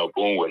 you know,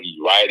 boom, what he's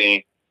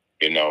writing,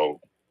 you know,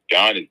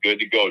 John is good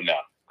to go now.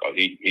 Because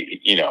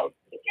he, you know,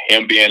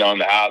 him being on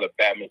the Isle of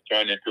Patmos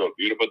turned into a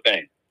beautiful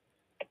thing.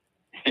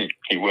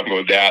 He wasn't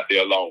going to die out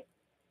there alone.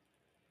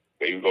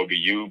 But he was going to be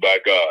used by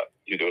God.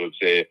 You know what I'm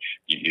saying?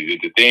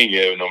 The thing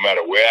is, no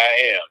matter where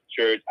I am,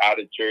 church, out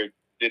of church,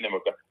 cinema,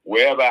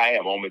 wherever I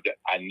am,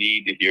 I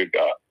need to hear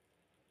God.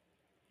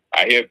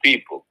 I hear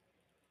people,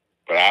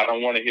 but I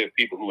don't want to hear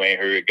people who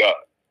ain't heard God.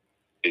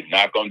 It's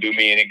not going to do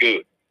me any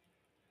good.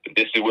 But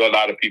this is where a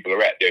lot of people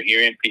are at. They're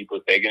hearing people,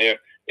 taking their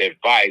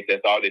advice.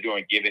 That's all they're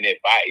doing, giving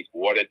advice,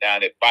 watered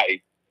down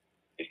advice.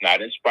 It's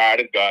not inspired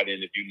of God.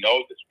 And if you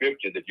know the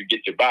scriptures, if you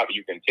get your Bible,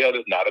 you can tell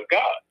it's not of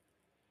God.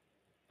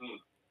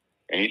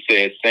 And he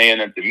says, saying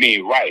unto me,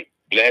 "Right,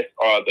 blessed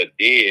are the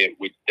dead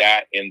which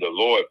die in the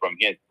Lord from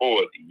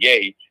henceforth.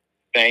 Yea,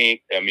 saith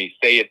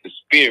the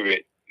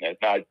Spirit,"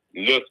 that's not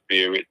little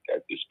spirit,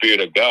 that's the Spirit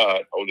of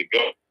God, Holy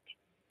Ghost,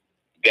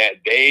 "that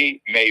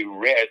they may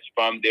rest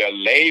from their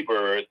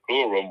labors,"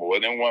 plural, more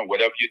than one,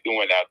 whatever you're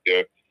doing out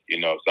there. You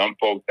know, some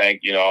folks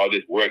think, you know, all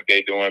this work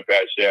they doing,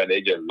 Pastor,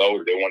 they just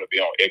loaded. They want to be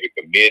on every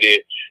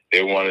committee.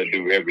 They want to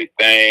do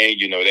everything.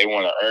 You know, they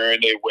want to earn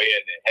their way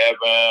into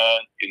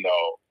heaven, you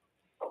know.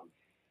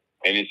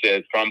 And it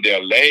says, from their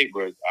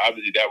labors,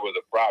 obviously that was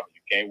a problem.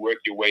 You can't work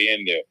your way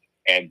in there.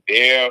 And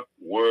their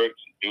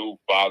works do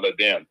follow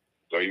them.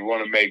 So you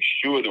want to make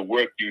sure the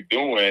work you're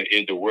doing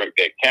is the work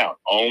that counts.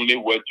 Only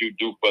what you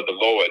do for the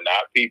Lord,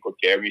 not people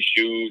carry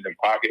shoes and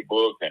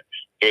pocketbooks and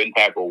certain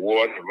type of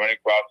water and running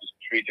across the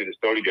street to the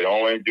store to get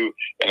orange juice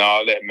and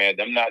all that, man.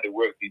 Them not the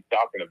work he's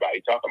talking about.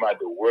 He's talking about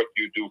the work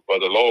you do for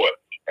the Lord.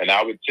 And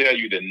I would tell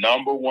you the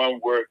number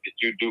one work that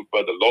you do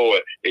for the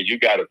Lord is you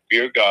got to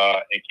fear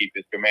God and keep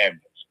his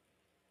commandments.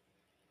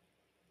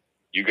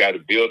 You got to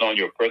build on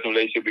your personal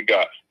relationship with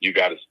God. You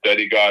got to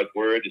study God's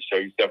word to show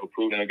yourself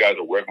approved in God's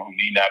work who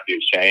need not be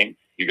ashamed.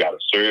 You got to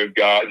serve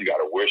God. You got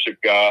to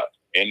worship God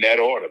in that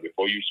order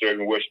before you serve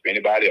and worship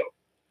anybody else.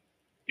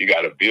 You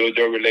got to build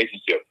your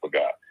relationship with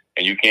God.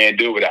 And you can't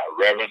do it without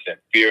reverence and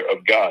fear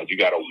of God. You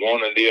got to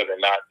want to live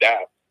and not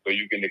die so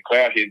you can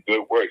declare his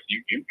good works.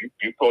 You're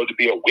supposed to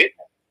be a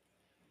witness.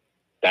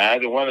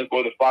 Signs and wonders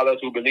for the fathers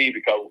who believe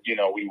because, you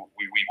know, we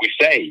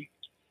saved.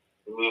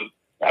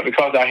 Not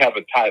because I have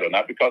a title,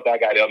 not because I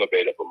got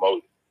elevated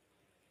promoted.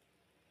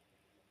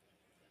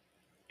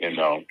 You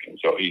know,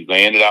 so he's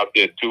laying it out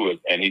there to us,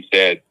 and he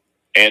said,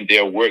 and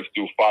their works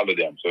do follow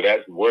them. So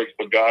that's works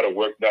for God or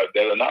works that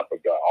are not for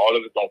God. All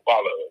of it don't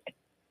follow us.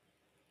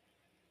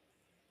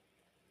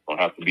 Don't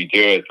have to be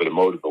judged for the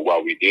motive of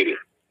why we did it.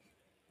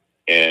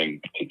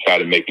 And to try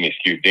to make an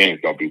excuse then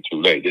it's going to be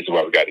too late. This is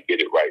why we got to get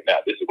it right now.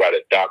 This is why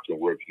the doctrine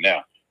works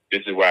now.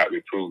 This is why it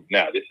reproves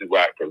now. This is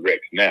why it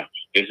corrects now.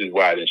 This is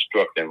why it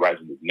instructs in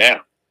righteousness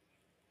now.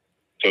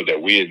 So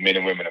that we as men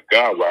and women of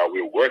God, while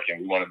we're working,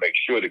 we want to make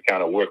sure the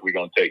kind of work we're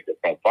going to take that's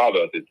going to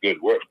follow us is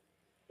good work.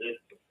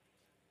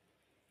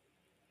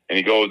 And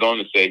he goes on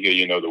to say here,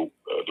 you know,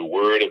 the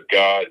word of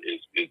God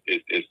is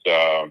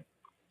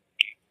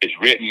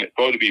written, it's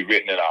supposed to be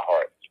written in our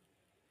hearts.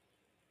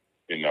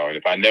 You know, and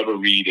if I never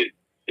read it,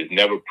 it's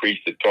never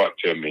preached or taught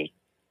to me,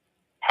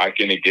 how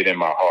can it get in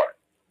my heart?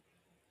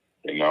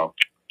 You know?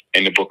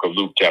 In the book of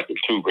Luke, chapter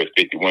 2, verse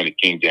 51, the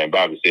King James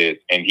Bible says,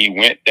 and he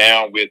went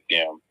down with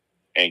them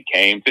and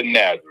came to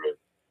Nazareth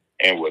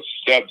and was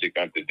subject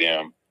unto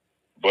them,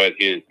 but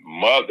his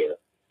mother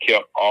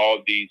kept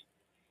all these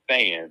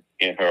sayings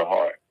in her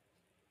heart.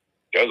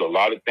 There's a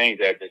lot of things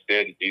that have been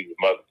said to Jesus'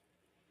 mother.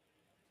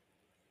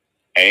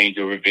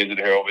 Angel visited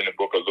her over in the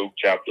book of Luke,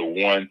 chapter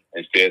 1,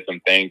 and said some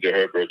things to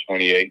her, verse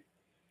 28.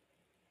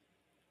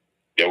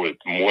 There was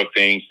more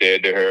things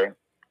said to her.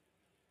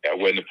 That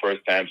wasn't the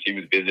first time she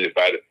was visited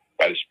by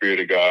the Spirit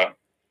of God.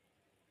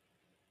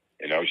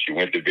 You know, she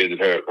went to visit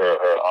her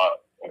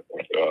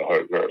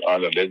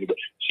aunt Elizabeth.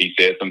 She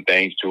said some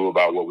things too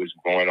about what was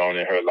going on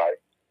in her life.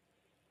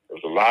 There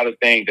was a lot of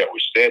things that were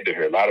said to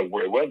her. A lot of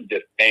words. It wasn't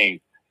just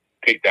things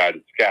picked out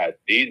of the sky.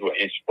 These were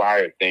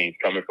inspired things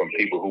coming from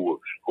people who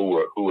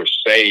were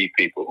saved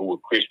people, who were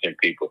Christian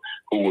people,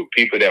 who were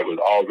people that was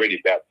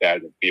already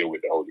baptized and filled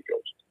with the Holy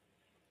Ghost.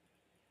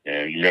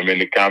 And you remember in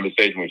the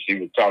conversation when she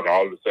was talking,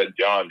 all of a sudden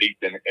John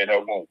leaped in her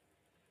womb,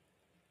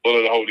 full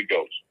of the Holy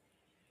Ghost.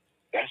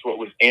 That's what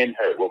was in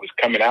her, what was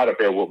coming out of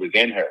her, what was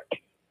in her.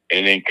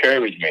 And it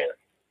encouraged me.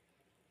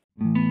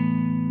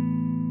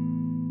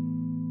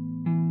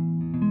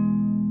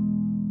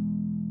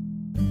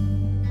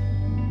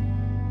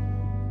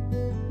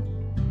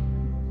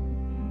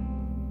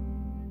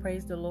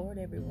 Praise the Lord,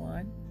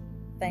 everyone.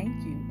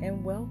 Thank you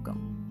and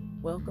welcome.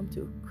 Welcome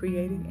to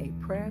Creating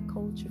a Prayer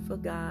Culture for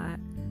God,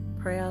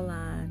 Prayer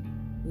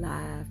Line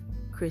Live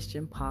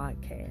Christian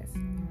Podcast.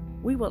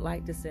 We would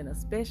like to send a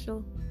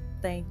special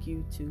thank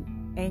you to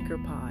Anchor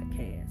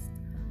Podcast,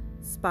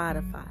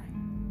 Spotify,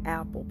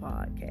 Apple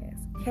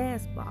Podcasts,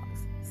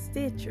 Castbox,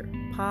 Stitcher,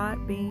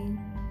 Podbean,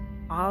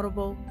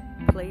 Audible,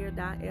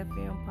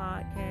 Player.fm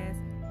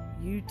Podcast,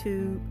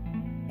 YouTube,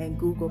 and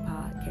Google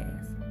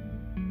Podcasts.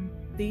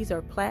 These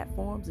are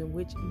platforms in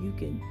which you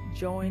can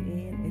join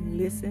in and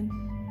listen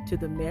to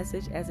the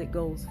message as it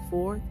goes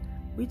forth.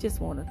 We just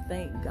want to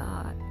thank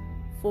God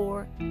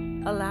for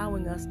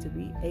allowing us to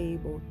be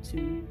able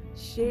to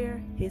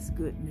share His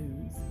good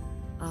news.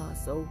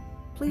 So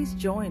please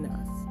join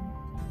us.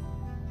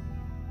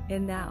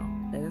 And now,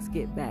 let us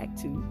get back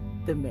to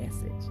the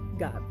message.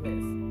 God bless.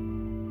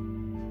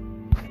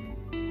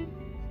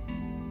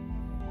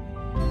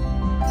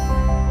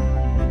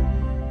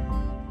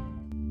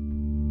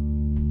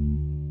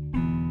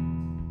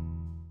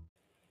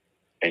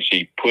 And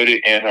she put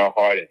it in her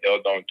heart and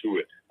held on to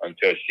it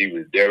until she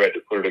was there at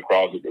the foot of the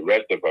cross with the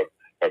rest of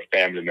her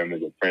family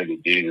members and friends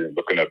of Jesus and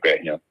looking up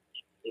at him.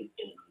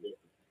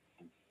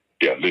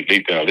 Yeah,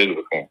 leaped in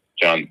Elizabeth's womb,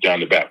 John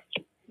the Baptist,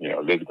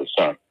 Elizabeth's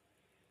son,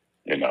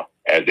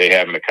 as they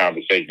having a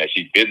conversation, that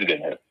she visited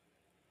him.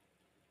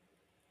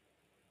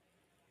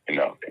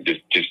 And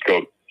just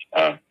goes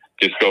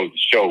to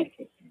show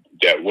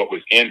that what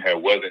was in her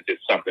wasn't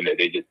just something that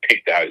they just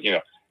picked out.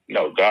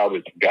 No, God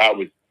was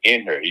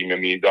in her.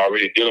 He's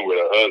already dealing with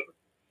her husband.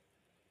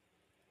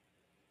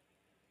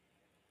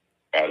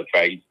 Matter of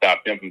fact, he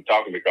stopped him from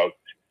talking because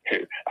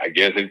I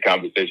guess his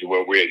conversation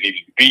wasn't where it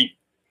needed to be.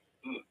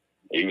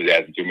 He was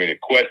asking too many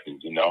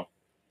questions,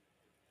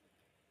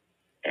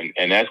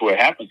 And that's what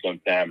happens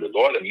sometimes. The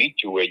Lord will meet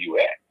you where you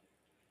at.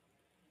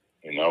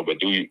 But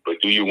do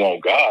you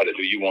want God, or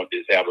do you want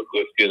this to have a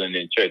good feeling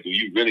in church? Do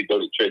you really go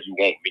to church? You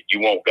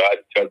want God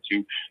to touch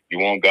you? You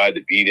want God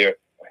to be there?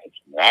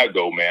 I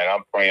go, man.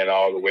 I'm praying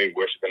all the way,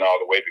 worshiping all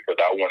the way, because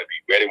I want to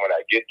be ready when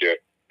I get there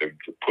to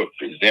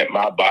present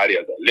my body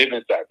as a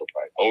living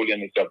sacrifice, holy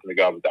and acceptable to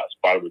God, without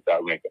spot,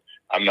 without wrinkle.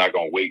 I'm not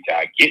going to wait till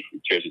I get to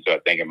church and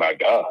start thinking about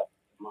God.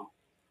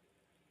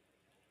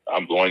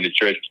 I'm going to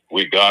church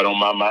with God on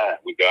my mind,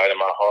 with God in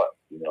my heart.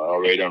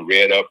 Already done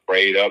read up,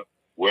 prayed up,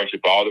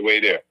 worship all the way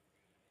there.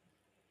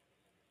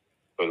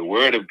 So the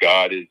word of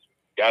God is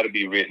got to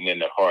be written in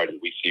the heart, as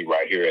we see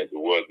right here, as it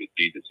was with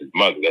Jesus'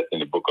 mother. That's in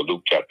the book of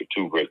Luke chapter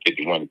 2, verse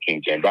 51 of the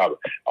King James Bible.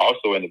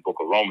 Also in the book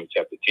of Romans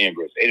chapter 10,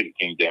 verse 8 of the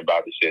King James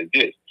Bible says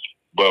this: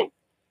 but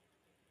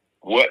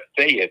what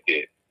saith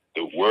it?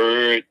 The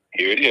word,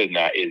 here it is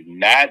now, is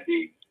nigh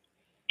thee,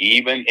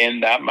 even in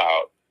thy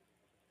mouth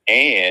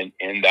and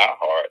in thy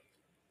heart.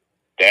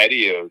 That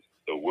is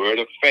the word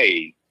of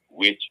faith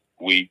which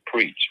we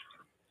preach.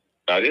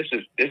 Now this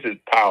is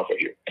powerful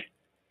here.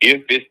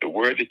 If it's the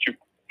word that you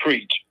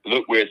preach,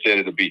 look where it said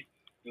it'll be.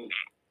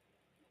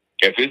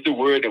 If it's the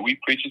word that we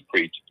preach is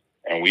preached,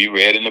 and we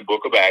read in the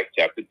book of Acts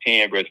chapter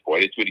 10, verse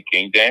 42 of the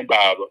King James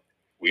Bible,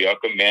 we are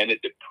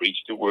commanded to preach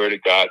the word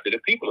of God to the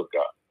people of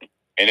God.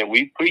 And if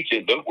we preach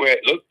it, look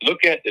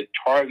at the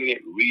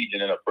targeted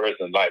region in a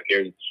person's life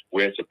here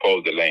where it's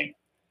supposed to land.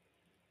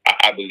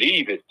 I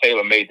believe it's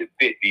tailor-made to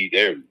fit these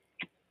areas.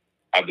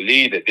 I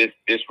believe that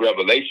this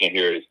revelation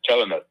here is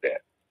telling us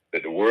that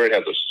the word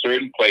has a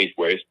certain place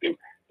where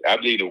I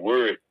believe the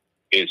word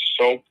is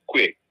so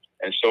quick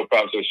and so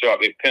powerful, so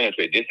sharp, it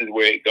penetrates. This is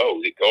where it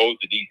goes. It goes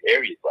to these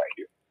areas right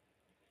here.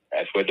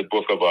 That's what the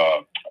book of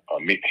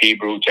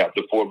Hebrews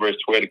chapter 4, verse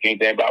 12, the King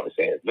James Bible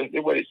says. Look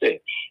at what it says.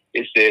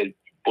 It says,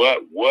 but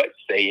what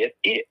saith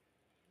it?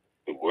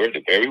 The word,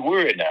 the very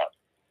word now.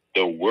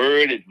 The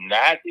word is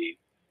nigh thee,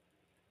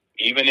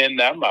 even in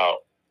thy mouth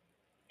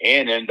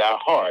and in thy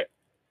heart.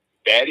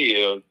 That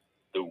is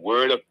the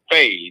word of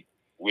faith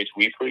which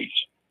we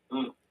preach.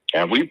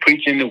 And we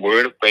preaching the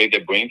word of faith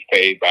that brings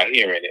faith by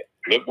hearing it.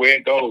 Look where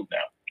it goes now.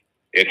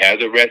 It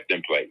has a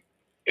resting place.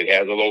 It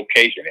has a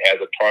location. It has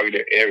a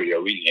targeted area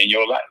in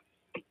your life.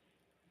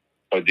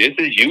 But this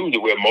is usually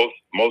where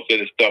most of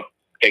the stuff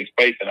takes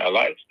place in our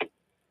lives.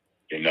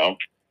 We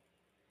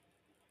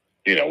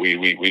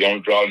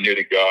don't draw near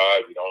to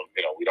God.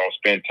 We don't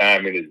spend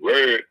time in His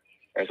Word.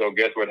 And so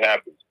guess what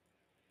happens?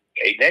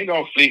 He ain't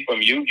gonna flee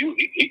from you.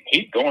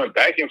 He's going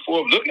back and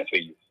forth looking for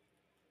you.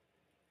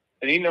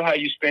 And you know how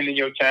you spending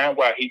your time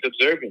while He's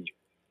observing you.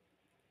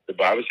 The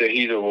Bible said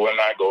he's a roaring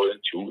lion going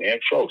to and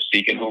fro,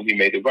 seeking whom he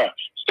may devour.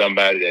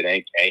 Somebody that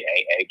ain't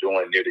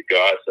going near to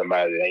God,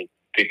 somebody that ain't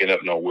picking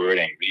up no word,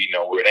 ain't reading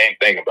no word, ain't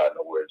thinking about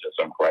no word, just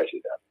some Christ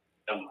is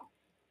out.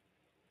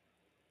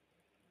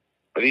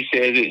 But he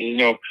says that, you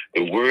know,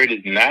 the word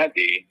is not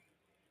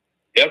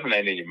definitely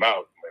ain't in your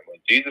mouth. When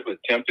Jesus was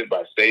tempted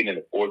by Satan in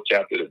the 4th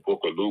chapter of the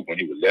book of Luke, when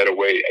he was led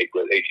away,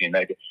 18,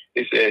 19,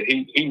 it said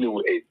he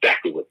knew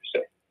exactly what to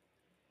say.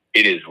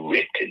 It is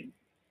written.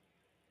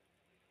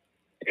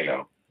 You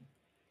know,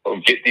 oh,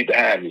 get thee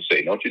behind me,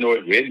 Satan. Don't you know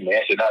it's written?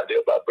 Man should not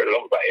live by bread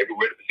alone, by every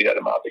word that proceeds out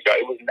of the mouth of God.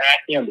 It was not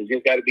him. It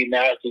just got to be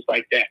now, just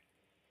like that.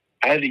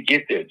 How did he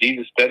get there?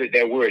 Jesus studied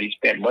that word. He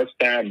spent much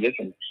time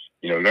listening,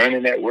 you know,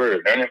 learning that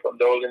word, learning from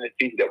those in the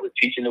teaching that were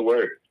teaching the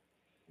word.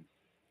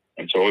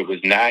 And so it was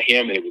not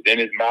him. It was in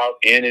his mouth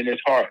and in his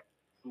heart.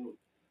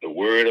 The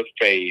word of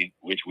faith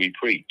which we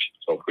preach.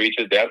 So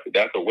preachers, that's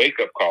a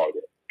wake-up call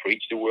there.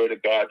 Preach the word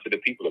of God to the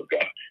people of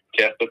God.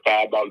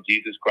 Testify about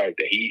Jesus Christ,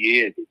 that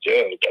he is the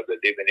judge of the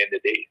living and the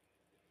dead.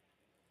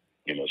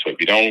 You know, so if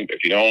you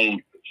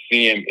don't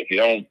see him, if you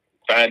don't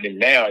find him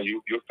now,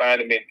 you'll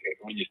find him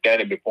when you're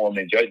standing before him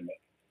in judgment.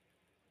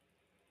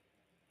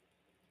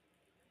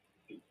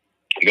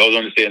 He goes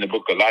on to say in the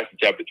book of Colossians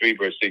chapter 3,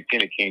 verse 16,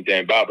 the King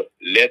James Bible,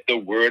 let the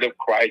word of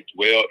Christ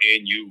dwell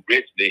in you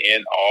richly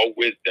in all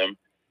wisdom,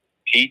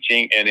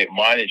 teaching and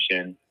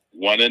admonishing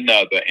one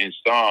another in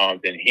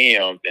psalms and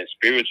hymns and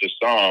spiritual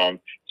songs,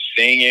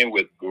 singing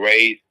with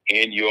grace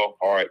in your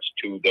hearts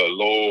to the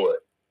Lord.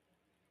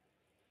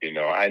 You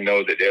know, I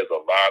know that there's a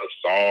lot of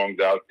songs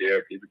out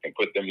there. People can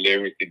put them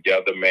lyrics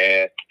together,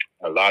 man.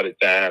 A lot of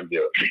times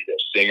they're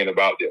singing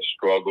about their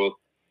struggles,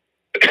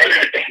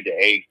 the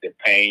aches, the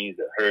pains,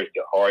 the hurt,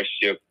 the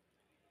hardship.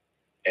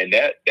 And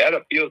that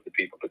appeals to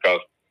people because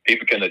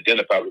people can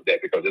identify with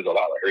that because there's a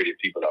lot of hurting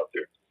people out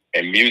there.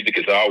 And music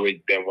has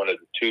always been one of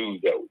the tools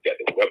that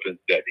the weapons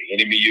that the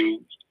enemy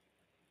used.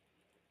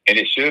 And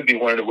it should be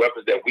one of the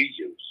weapons that we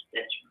use.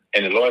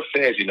 And the Lord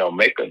says, you know,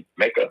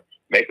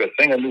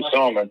 sing a new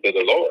song unto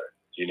the Lord.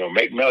 You know,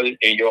 make melody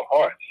in your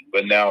heart.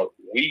 But now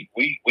we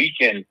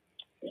can,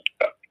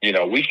 you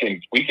know, we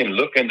can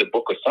look in the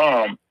book of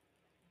Psalms,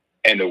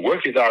 and the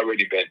work has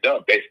already been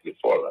done basically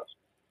for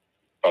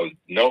us.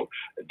 No,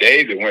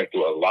 David went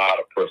through a lot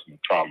of personal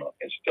trauma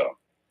and stuff.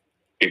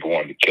 People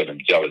wanted to kill him,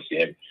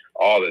 jealousy, and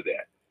all of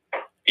that.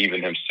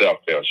 Even himself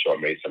fell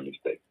short, made some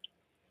mistakes.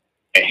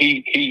 And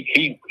he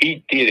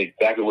did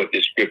exactly what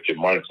this scripture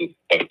monitors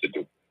us to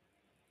do.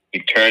 He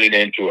turned it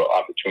into an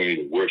opportunity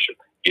to worship,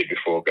 get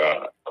before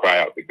God, cry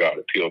out to God,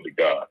 appeal to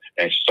God.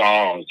 And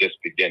songs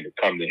just began to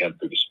come to him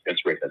through the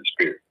inspiration of the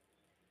Spirit.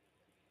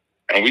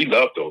 And we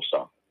love those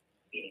songs,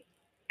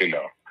 you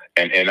know.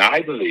 And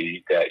I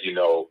believe that, you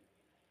know,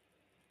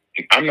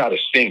 I'm not a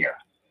singer,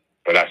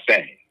 but I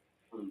sing.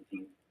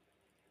 Mm-hmm.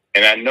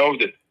 And I know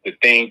that the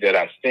things that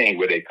I sing,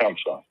 where they come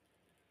from,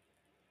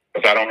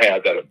 because I don't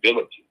have that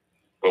ability.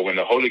 But when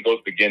the Holy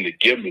Ghost begins to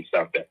give me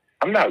something,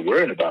 I'm not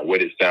worried about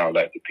what it sounds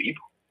like to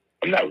people.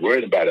 I'm not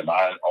worried about it,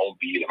 my own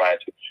beat. I'm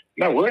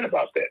not worried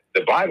about that.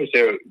 The Bible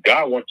says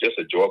God wants just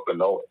a joyful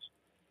noise.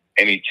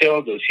 And he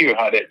tells us here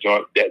how that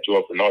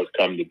joyful noise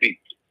comes to be.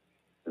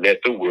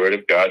 Let the word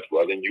of God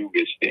dwell in you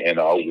richly in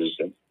all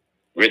wisdom,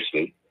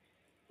 richly.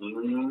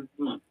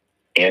 Mm-hmm.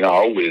 In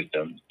all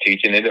wisdom,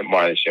 teaching and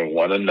admonishing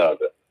one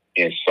another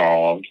in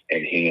songs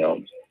and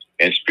hymns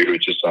and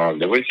spiritual songs.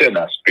 Then we said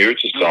now,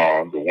 spiritual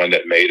songs, the one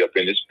that made up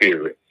in the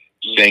spirit,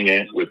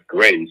 singing with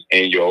grace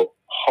in your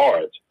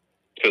heart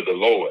to the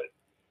Lord.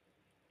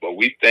 But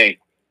we think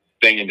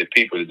singing to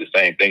people is the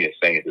same thing as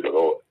singing to the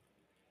Lord.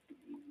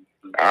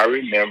 I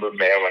remember,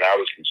 man, when I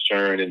was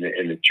concerned in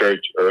the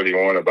church early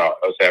on about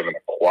us having a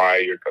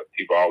choir, because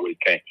people always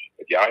came.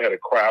 If y'all had a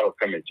crowd, would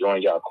come and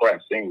join y'all choir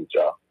and sing with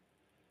y'all.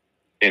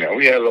 You know,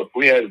 we had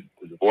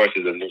the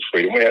Voices of New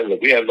Freedom.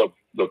 We had a little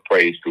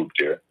praise group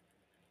there.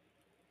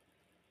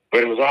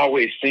 But it was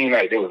always seemed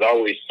like there was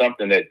always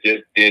something that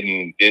just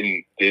didn't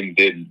connect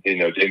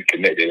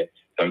it.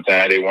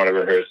 Sometimes they want to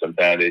rehearse,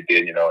 sometimes they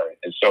did, you know.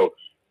 And so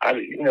I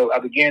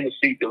began to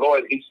seek the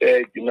Lord. He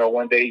said, you know,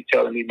 one day he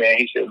telling me, man,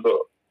 he said,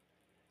 look,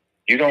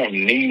 you don't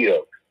need a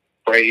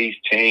praise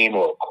team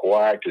or a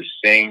choir to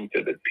sing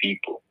to the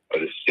people or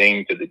to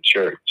sing to the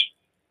church.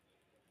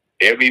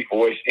 Every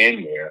voice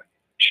in there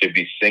should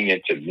be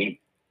singing to me.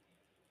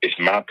 It's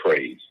my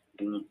praise.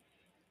 Mm-hmm.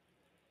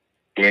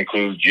 To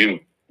include you,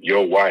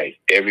 your wife,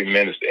 every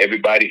minister,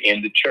 everybody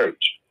in the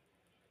church.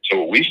 So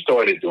what we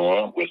started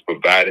doing was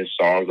providing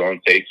songs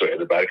on tape so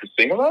everybody could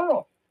sing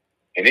along.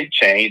 And it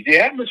changed the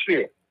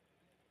atmosphere.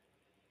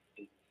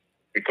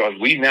 Because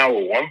we now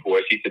were one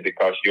voice. He said,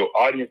 because your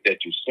audience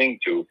that you sing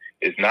to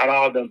is not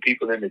all them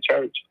people in the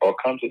church or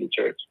come to the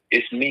church.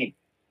 It's me.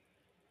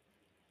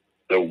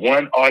 The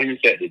one audience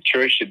that the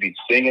church should be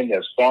singing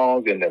their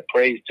songs and their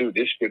praise to,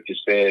 this scripture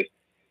says,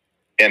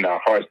 in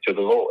our hearts to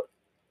the Lord.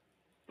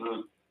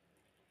 Mm.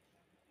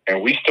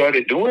 And we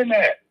started doing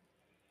that.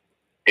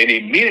 And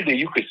immediately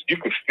you could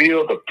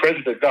feel the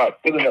presence of God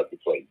filling up the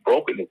place.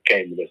 Brokenness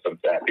came in there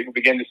sometimes. People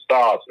began to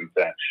starve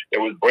sometimes.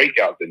 There was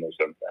breakouts in there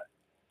sometimes.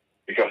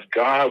 Because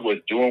God was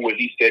doing what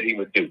he said he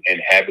would do,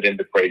 inhabiting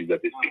the praises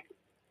of his people.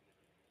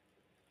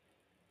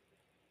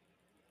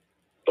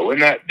 So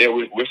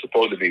we're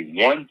supposed to be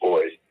one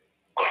voice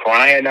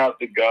crying out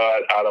to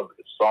God out of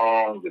the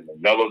songs and the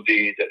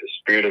melodies that the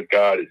Spirit of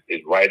God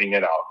is writing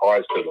in our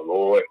hearts to the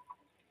Lord.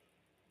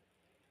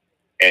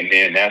 And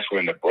then that's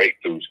when the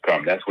breakthroughs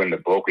come. That's when the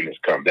brokenness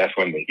comes. That's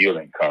when the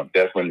healing comes.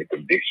 That's when the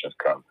convictions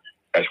come.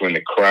 That's when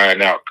the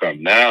crying out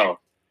comes. Now,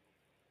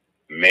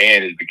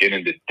 man is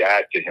beginning to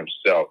die to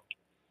himself,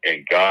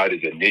 and God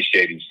is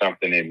initiating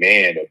something in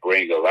man that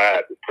brings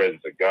alive the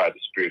presence of God, the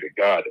Spirit of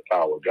God, the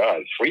power of God.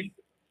 It's free.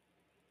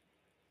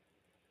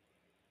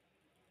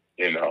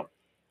 You know,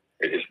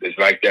 it's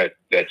like that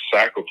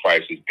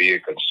sacrifice is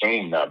being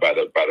consumed now by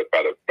the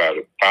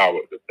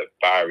power, the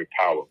fiery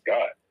power of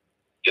God.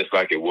 Just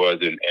like it was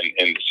in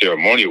the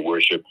ceremonial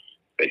worship,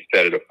 they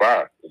set it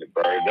afire and it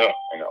burned up,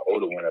 and the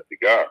odor went up to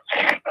God.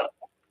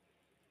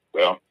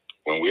 Well,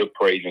 when we're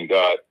praising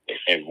God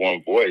in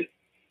one voice,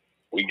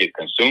 we get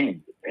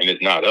consumed, and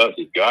it's not us;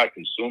 it's God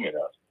consuming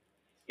us.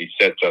 He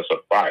sets us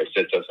afire,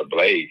 sets us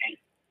ablaze,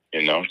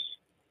 you know.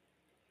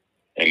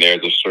 And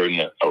there's a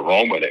certain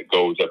aroma that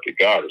goes up to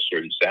God, a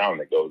certain sound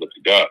that goes up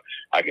to God.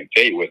 I can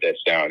tell you what that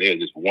sound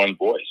is. It's one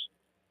voice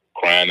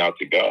crying out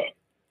to God,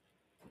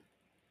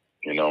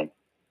 you know,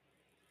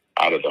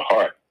 out of the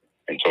heart.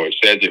 And so it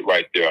says it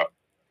right there,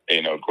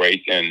 you know,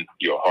 grace in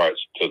your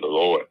hearts to the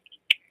Lord,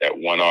 that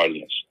one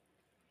audience,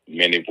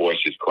 many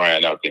voices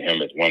crying out to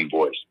him as one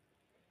voice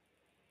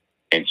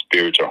in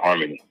spiritual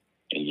harmony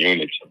and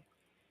unity.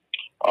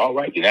 All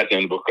right, and that's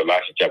in the book of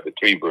Colossians chapter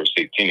 3, verse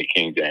 16, the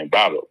King James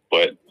Bible.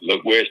 But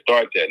look where it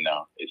starts at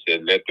now. It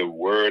says, let the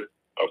word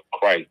of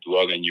Christ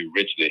dwell in you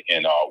richly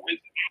in all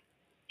wisdom,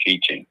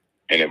 teaching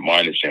and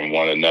admonishing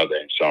one another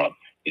and so on.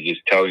 It's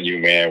just telling you,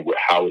 man,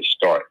 how it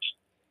starts.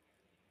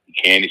 You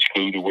can't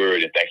exclude the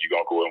word and think you're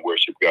going to go and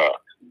worship God.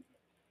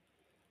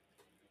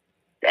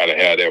 Got to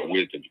have that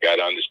wisdom. You got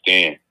to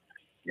understand,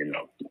 you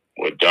know,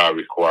 what God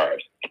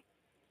requires.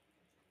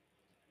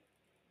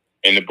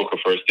 In the book of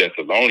 1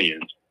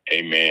 Thessalonians,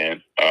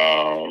 amen,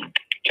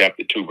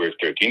 chapter 2, verse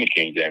 13, the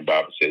King James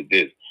Bible says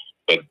this,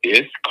 but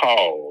this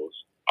cause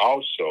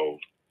also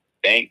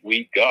thank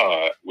we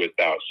God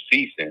without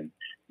ceasing,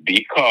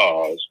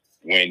 because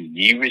when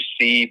ye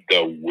received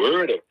the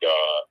word of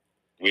God,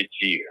 which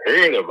ye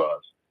heard of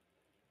us,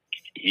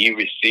 ye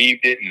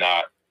received it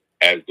not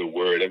as the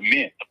word of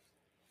men,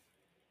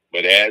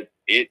 but as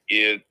it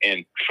is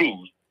in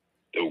truth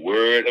the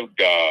word of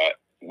God,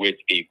 which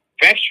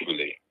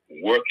effectually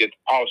worketh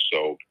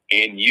also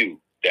in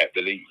you that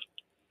believe.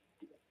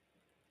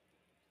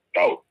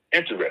 So,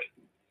 interesting.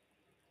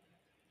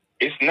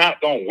 It's not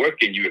going to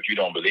work in you if you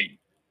don't believe.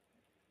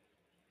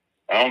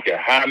 I don't care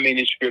how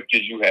many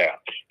scriptures you have.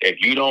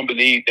 If you don't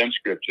believe them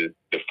scriptures,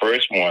 the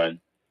first one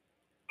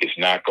is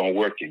not going to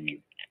work in you.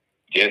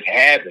 Just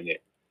having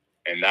it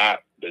and not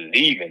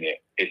believing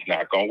it, it's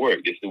not going to work.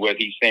 This is what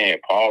he's saying.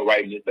 Paul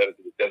writing this letter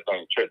to the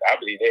Thessalonian church. I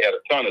believe they had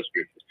a ton of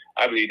scriptures.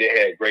 I believe they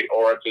had great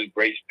orators,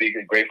 great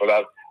speakers, great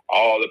philosophers,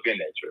 all up in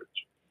that church.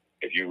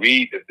 If you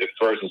read the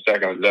first and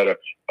second letter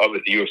of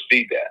it, you'll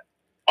see that.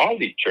 All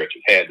these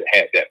churches had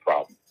that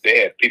problem. They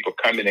had people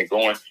coming and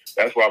going.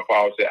 That's why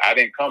Paul said, I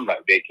didn't come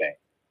like they came.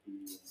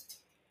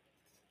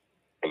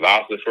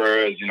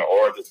 Philosophers, you know,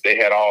 orators, they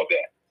had all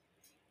that.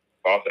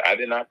 Paul said, I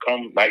did not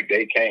come like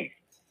they came.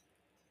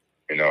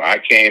 You know, I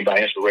came by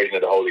inspiration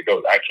of the Holy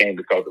Ghost. I came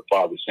because the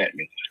Father sent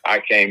me.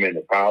 I came in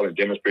the power and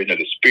demonstration of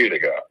the Spirit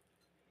of God.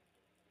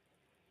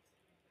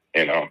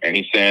 You know, and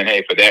he's saying,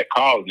 hey, for that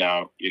cause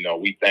now, you know,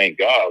 we thank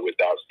God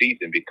without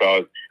ceasing,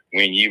 because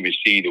when you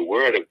receive the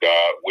word of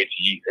God, which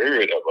ye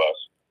heard of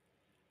us,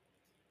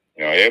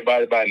 you know,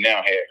 everybody by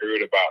now had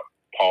heard about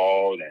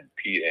Paul and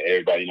Peter and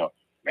everybody, you know,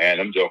 man,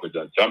 them jokers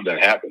done something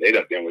happened. They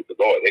done been with the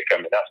Lord. They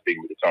coming out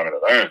speaking with the tongue of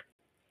the learned.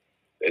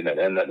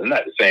 They're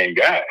not the same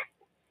guy.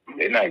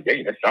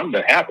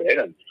 Something happened. They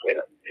done,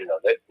 you know,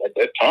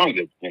 their tongues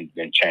have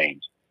been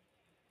changed.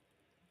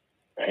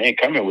 I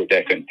ain't coming with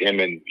that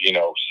condemning, you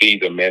know,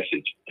 Caesar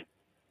message.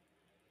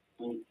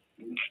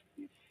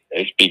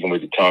 They're speaking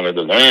with the tongue of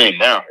the learned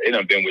now. They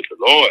done been with the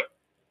Lord.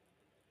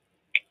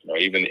 You know,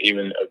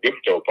 even Agrippa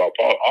told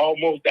Paul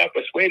almost that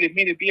persuaded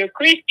me to be a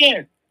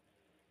Christian.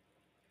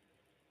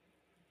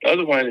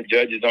 Another one of the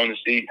judges on the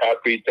seat, high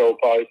priest, told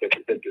Paul, he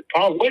said,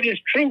 Paul, what is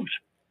truth?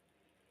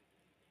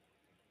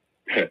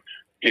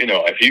 You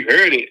know, if you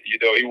heard it, you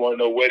know, he want to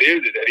know what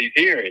is it that he's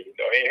hearing. You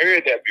know, he ain't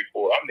heard that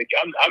before.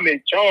 I'm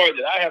in charge,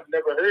 and I have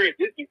never heard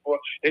this before.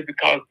 It's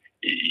because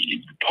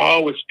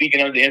Paul was speaking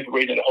under the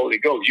inspiration of the Holy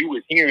Ghost. You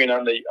was hearing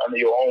under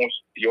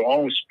your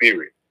own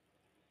spirit,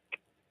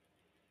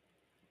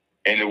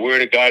 and the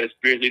word of God is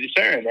spiritually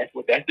discerned.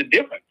 That's the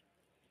difference.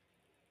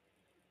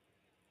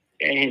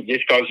 And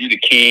just because you're the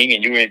king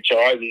and you're in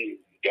charge,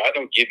 God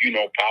don't give you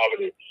no power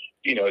to,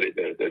 you know,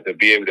 to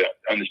be able to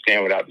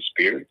understand without the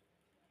Spirit.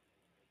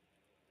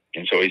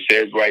 And so he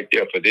says right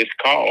there, for this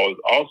cause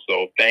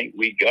also thank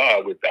we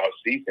God without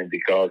ceasing,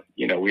 because,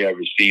 you know, we have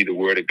received the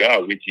word of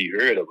God, which ye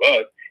heard of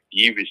us.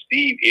 Ye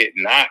received it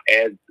not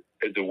as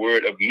the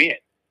word of men,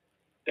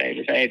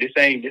 This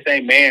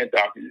ain't man's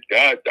doctrine. It's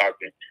God's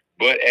doctrine.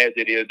 But as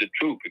it is the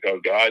truth, because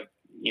God,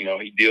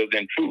 he deals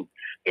in truth,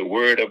 the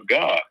word of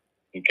God,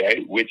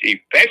 okay, which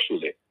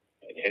effectually,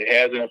 it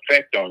has an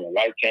effect on you,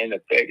 life-changing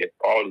effect. As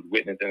Paul is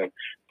witnessing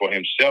for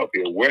himself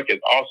here, worketh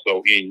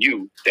also in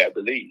you that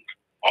believe.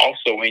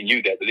 Also in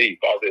you that believe.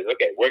 Paul says,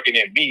 okay, working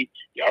in me.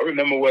 Y'all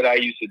remember what I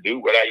used to do,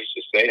 what I used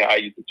to say, how I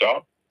used to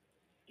talk?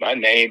 My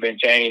name been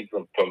changed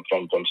from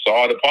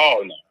Saul to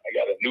Paul now. I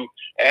got a new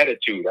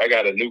attitude. I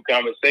got a new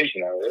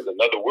conversation. There's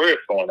another word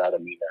flowing out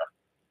of me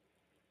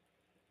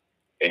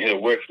now. And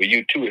it'll work for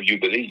you too if you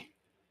believe.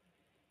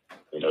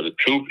 The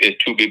truth is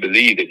to be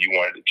believed if you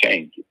wanted to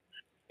change it.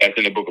 That's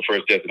in the book of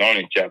 1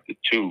 Thessalonians chapter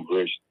 2,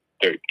 verse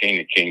 13,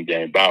 the King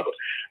James Bible.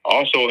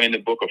 Also in the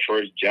book of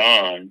 1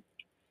 John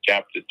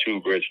chapter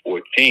 2, verse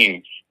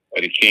 14,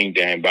 the King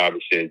James Bible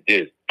says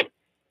this: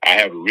 I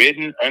have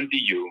written unto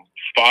you,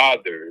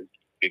 fathers,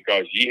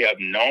 because ye have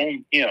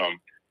known him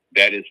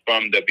that is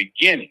from the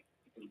beginning.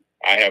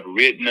 I have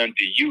written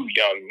unto you,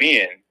 young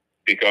men,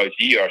 because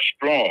ye are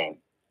strong,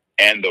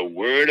 and the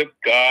word of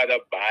God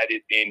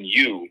abideth in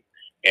you,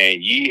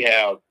 and ye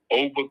have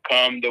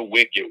overcome the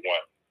wicked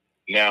one.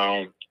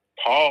 Now,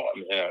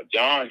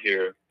 John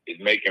here is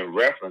making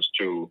reference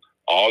to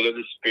all of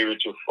the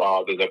spiritual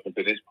fathers up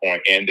until this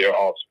point and their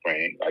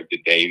offspring, like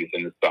the Davids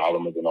and the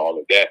Solomons and all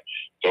of that.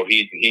 So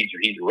he's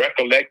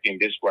recollecting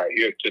this right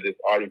here to this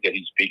audience that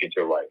he's speaking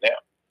to right now.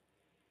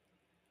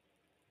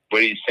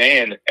 But he's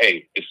saying,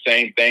 hey, the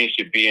same thing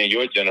should be in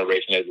your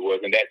generation as it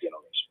was in that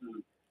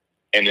generation,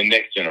 and the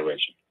next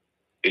generation.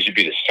 It should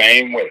be the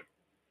same way.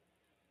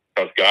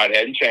 Because God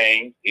hadn't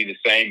changed. He's the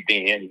same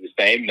then. He's the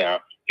same now.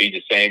 He's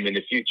the same in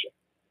the future.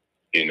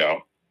 He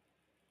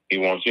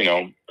wants,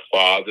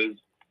 fathers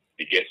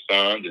beget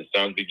sons and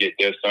sons beget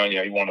their sons.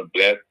 He wants to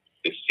bless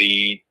the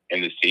seed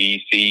and the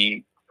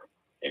seed.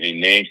 And he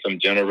named some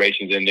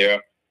generations in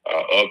there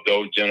of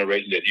those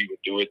generations that he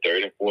would do it,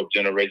 third and fourth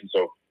generation.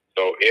 So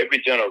every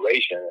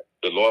generation,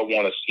 the Lord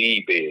wants a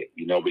seed bed,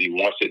 but he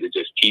wants it to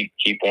just keep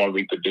on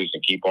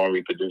reproducing.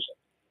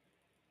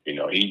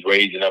 He's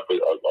raising up a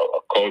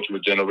cultural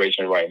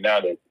generation right now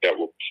that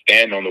will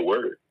stand on the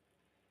word.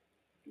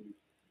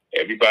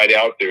 Everybody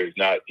out there is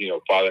not,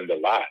 following the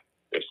lie.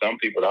 There's some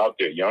people out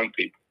there, young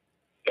people,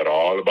 that are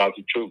all about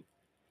the truth,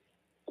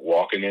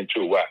 walking in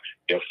truth. Why?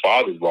 Their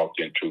fathers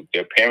walked in truth.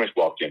 Their parents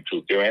walked in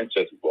truth. Their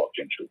ancestors walked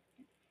in truth.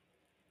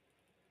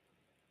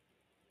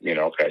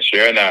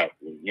 Pastor and I,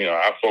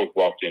 our folks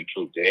walked in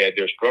truth. They had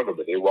their struggle,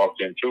 but they walked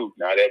in truth.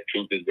 Now that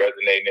truth is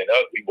resonating in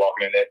us. We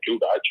walking in that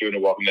truth. Our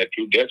children walking in that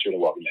truth. Their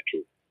children walking in that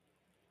truth.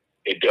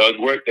 It does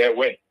work that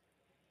way,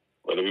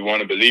 whether we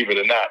want to believe it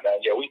or not. Now,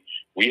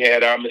 we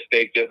had our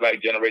mistakes just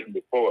like generations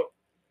before.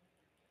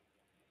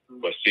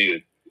 But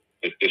see,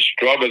 the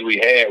struggles we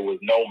had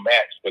was no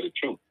match for the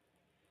truth.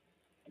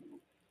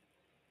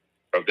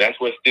 Because that's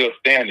what's still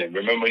standing.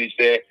 Remember he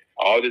said,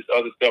 all this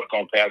other stuff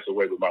gonna pass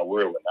away, but my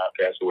word will not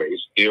pass away.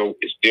 It's still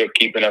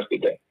keeping us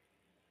today.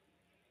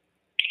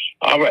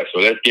 All right, so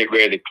let's get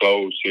ready to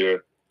close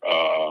here.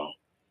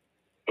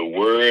 The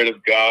word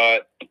of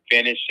God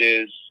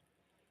finishes,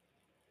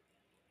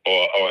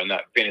 or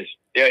not finish.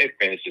 Yeah, it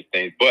finishes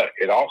things, but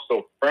it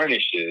also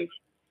furnishes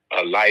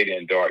a light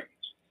in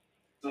darkness.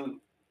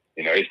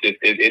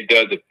 It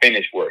does the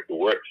finished work.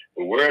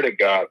 The word of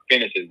God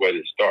finishes where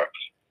it starts.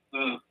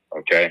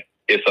 Okay,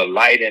 it's a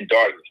light in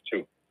darkness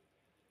too.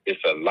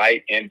 It's a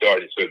light in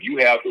darkness. So if you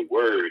have the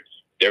word,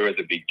 there is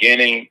a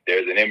beginning,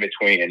 there's an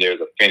in-between, and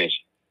there's a finish.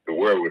 The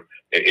word,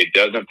 it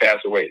doesn't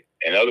pass away.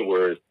 In other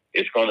words,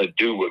 it's going to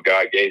do what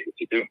God gave it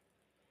to do.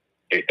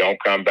 It don't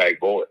come back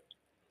void.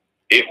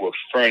 It will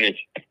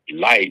furnish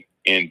light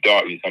in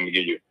darkness. I'm going to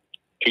give you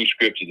 2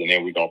 scriptures, and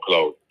then we're going to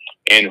close.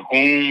 In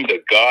whom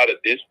the God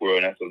of this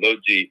world, that's a little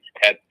g,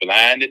 hath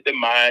blinded the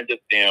minds of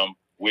them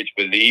which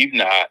believe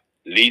not,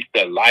 lest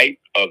the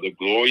light of the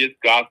glorious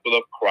gospel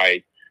of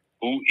Christ,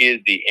 who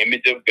is the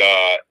image of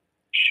God,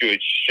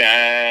 should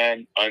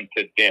shine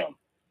unto them.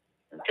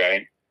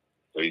 Okay?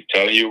 So he's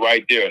telling you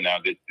right there. Now,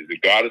 this is the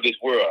God of this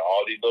world.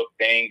 All these little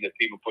things that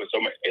people put so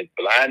much, it's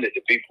blinded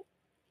to people.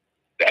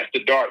 That's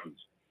the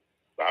darkness.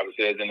 The Bible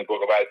says in the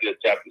book of Isaiah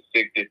chapter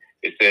 60,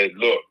 it says,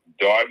 look,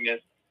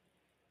 darkness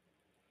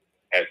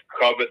has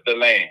covered the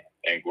land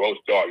and gross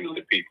darkness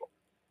to people.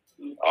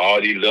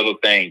 All these little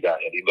things out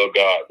here, these little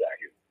gods out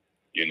here,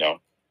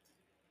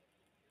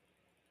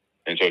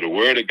 And so the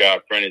word of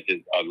God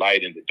furnishes a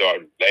light in the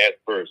darkness. Last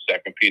verse, 2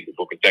 Peter, the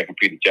book of 2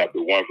 Peter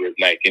chapter 1, verse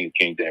 19, the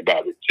King James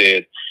Bible, it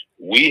says,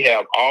 we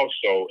have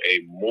also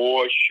a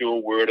more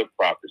sure word of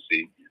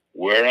prophecy,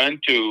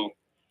 whereunto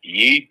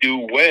ye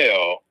do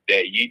well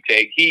that ye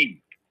take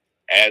heed,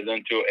 as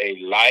unto a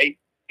light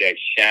that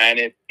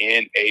shineth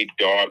in a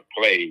dark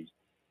place,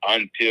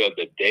 until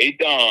the day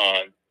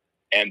dawn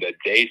and the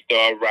day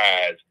star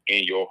rise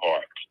in your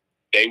hearts.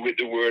 Stay with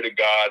the word of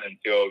God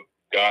until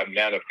God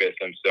manifests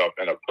himself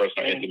in a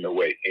personal, intimate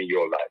way in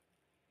your life.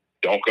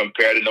 Don't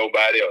compare to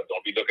nobody else.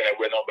 Don't be looking at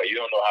where nobody. You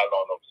don't know how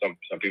long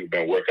some people have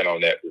been working on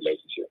that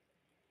relationship.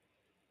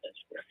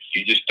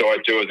 You just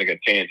start yours and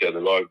continue until the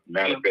Lord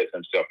manifests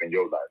himself in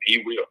your life.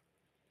 He will.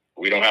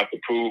 We don't have to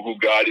prove who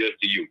God is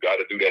to you. God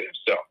will do that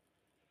himself.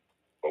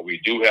 But we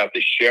do have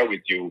to share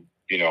with you,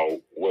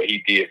 what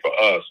he did for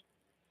us,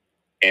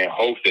 and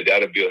hope that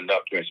that'll be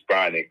enough to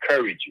inspire and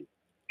encourage you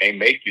and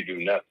make you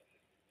do nothing.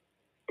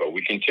 But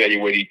we can tell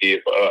you what he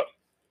did for us.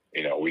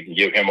 We can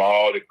give him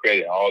all the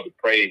credit, all the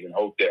praise, and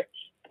hope that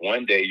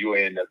one day you'll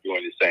end up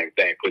doing the same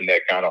thing, putting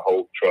that kind of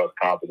hope, trust,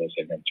 confidence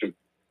in him too.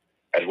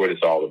 That's what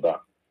it's all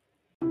about.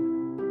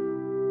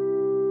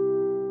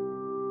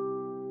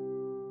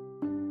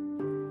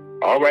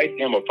 All right,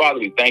 then. Well, Father,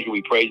 we thank you.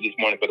 We praise this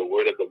morning for the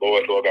word of the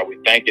Lord, Lord God. We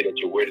thank you that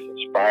your word is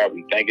inspired.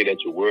 We thank you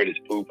that your word is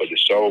food for the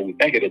soul. We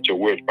thank you that your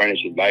word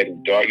furnishes light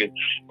in darkness.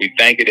 We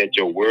thank you that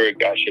your word,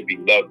 God, should be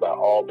loved by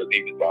all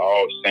believers, by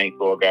all saints,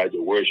 Lord God.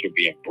 Your word should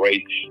be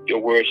embraced. Your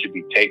word should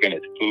be taken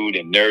as food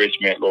and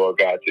nourishment, Lord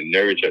God, to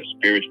nourish us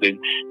spiritually.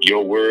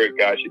 Your word,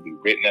 God, should be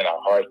written in our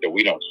hearts that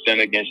we don't sin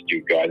against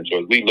you, God. And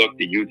so as we look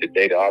to you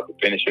today, the author,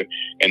 finisher,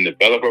 and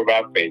developer of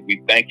our faith,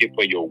 we thank you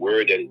for your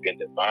word that has been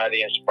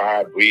divinely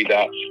inspired, breathed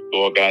out,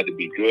 Lord God, to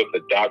be good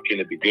for doctrine,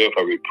 to be good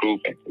for reproof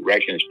and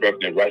correction,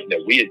 instruction, and righteousness,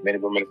 that we as men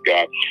and women of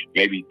God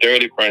may be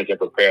thoroughly furnished and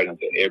prepared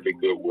unto every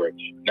good work.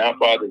 Now,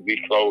 Father, as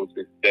we close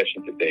this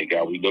session today,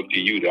 God, we look to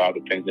you, the author,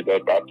 finisher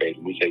of our faith,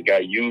 and we say,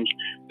 God, use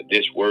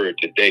this word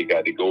today,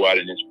 God, to go out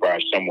and inspire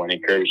someone,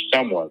 encourage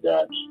someone,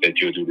 God, that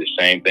you'll do the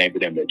same thing for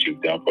them that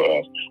you've done for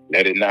us.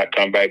 Let it not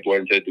come back,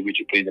 Lord, until do what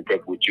you please and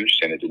purpose what you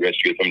send it to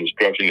rescue us from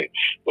destruction,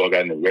 Lord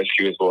God, and to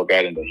rescue us, Lord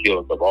God, and to heal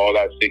us of all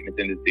our sickness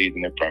and disease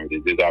and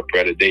infirmities. This is our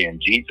prayer today in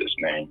Jesus'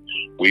 name.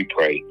 We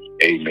pray.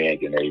 Amen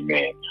and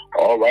amen.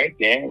 All right,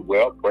 then.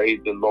 Well, praise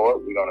the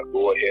Lord. We're going to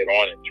go ahead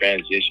on and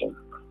transition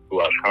to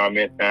our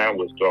comment time.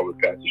 We'll start with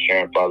Pastor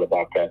Sharon, followed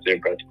by Pastor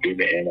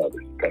Cleveland and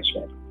others. Pastor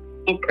Sharon.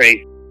 Oh,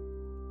 praise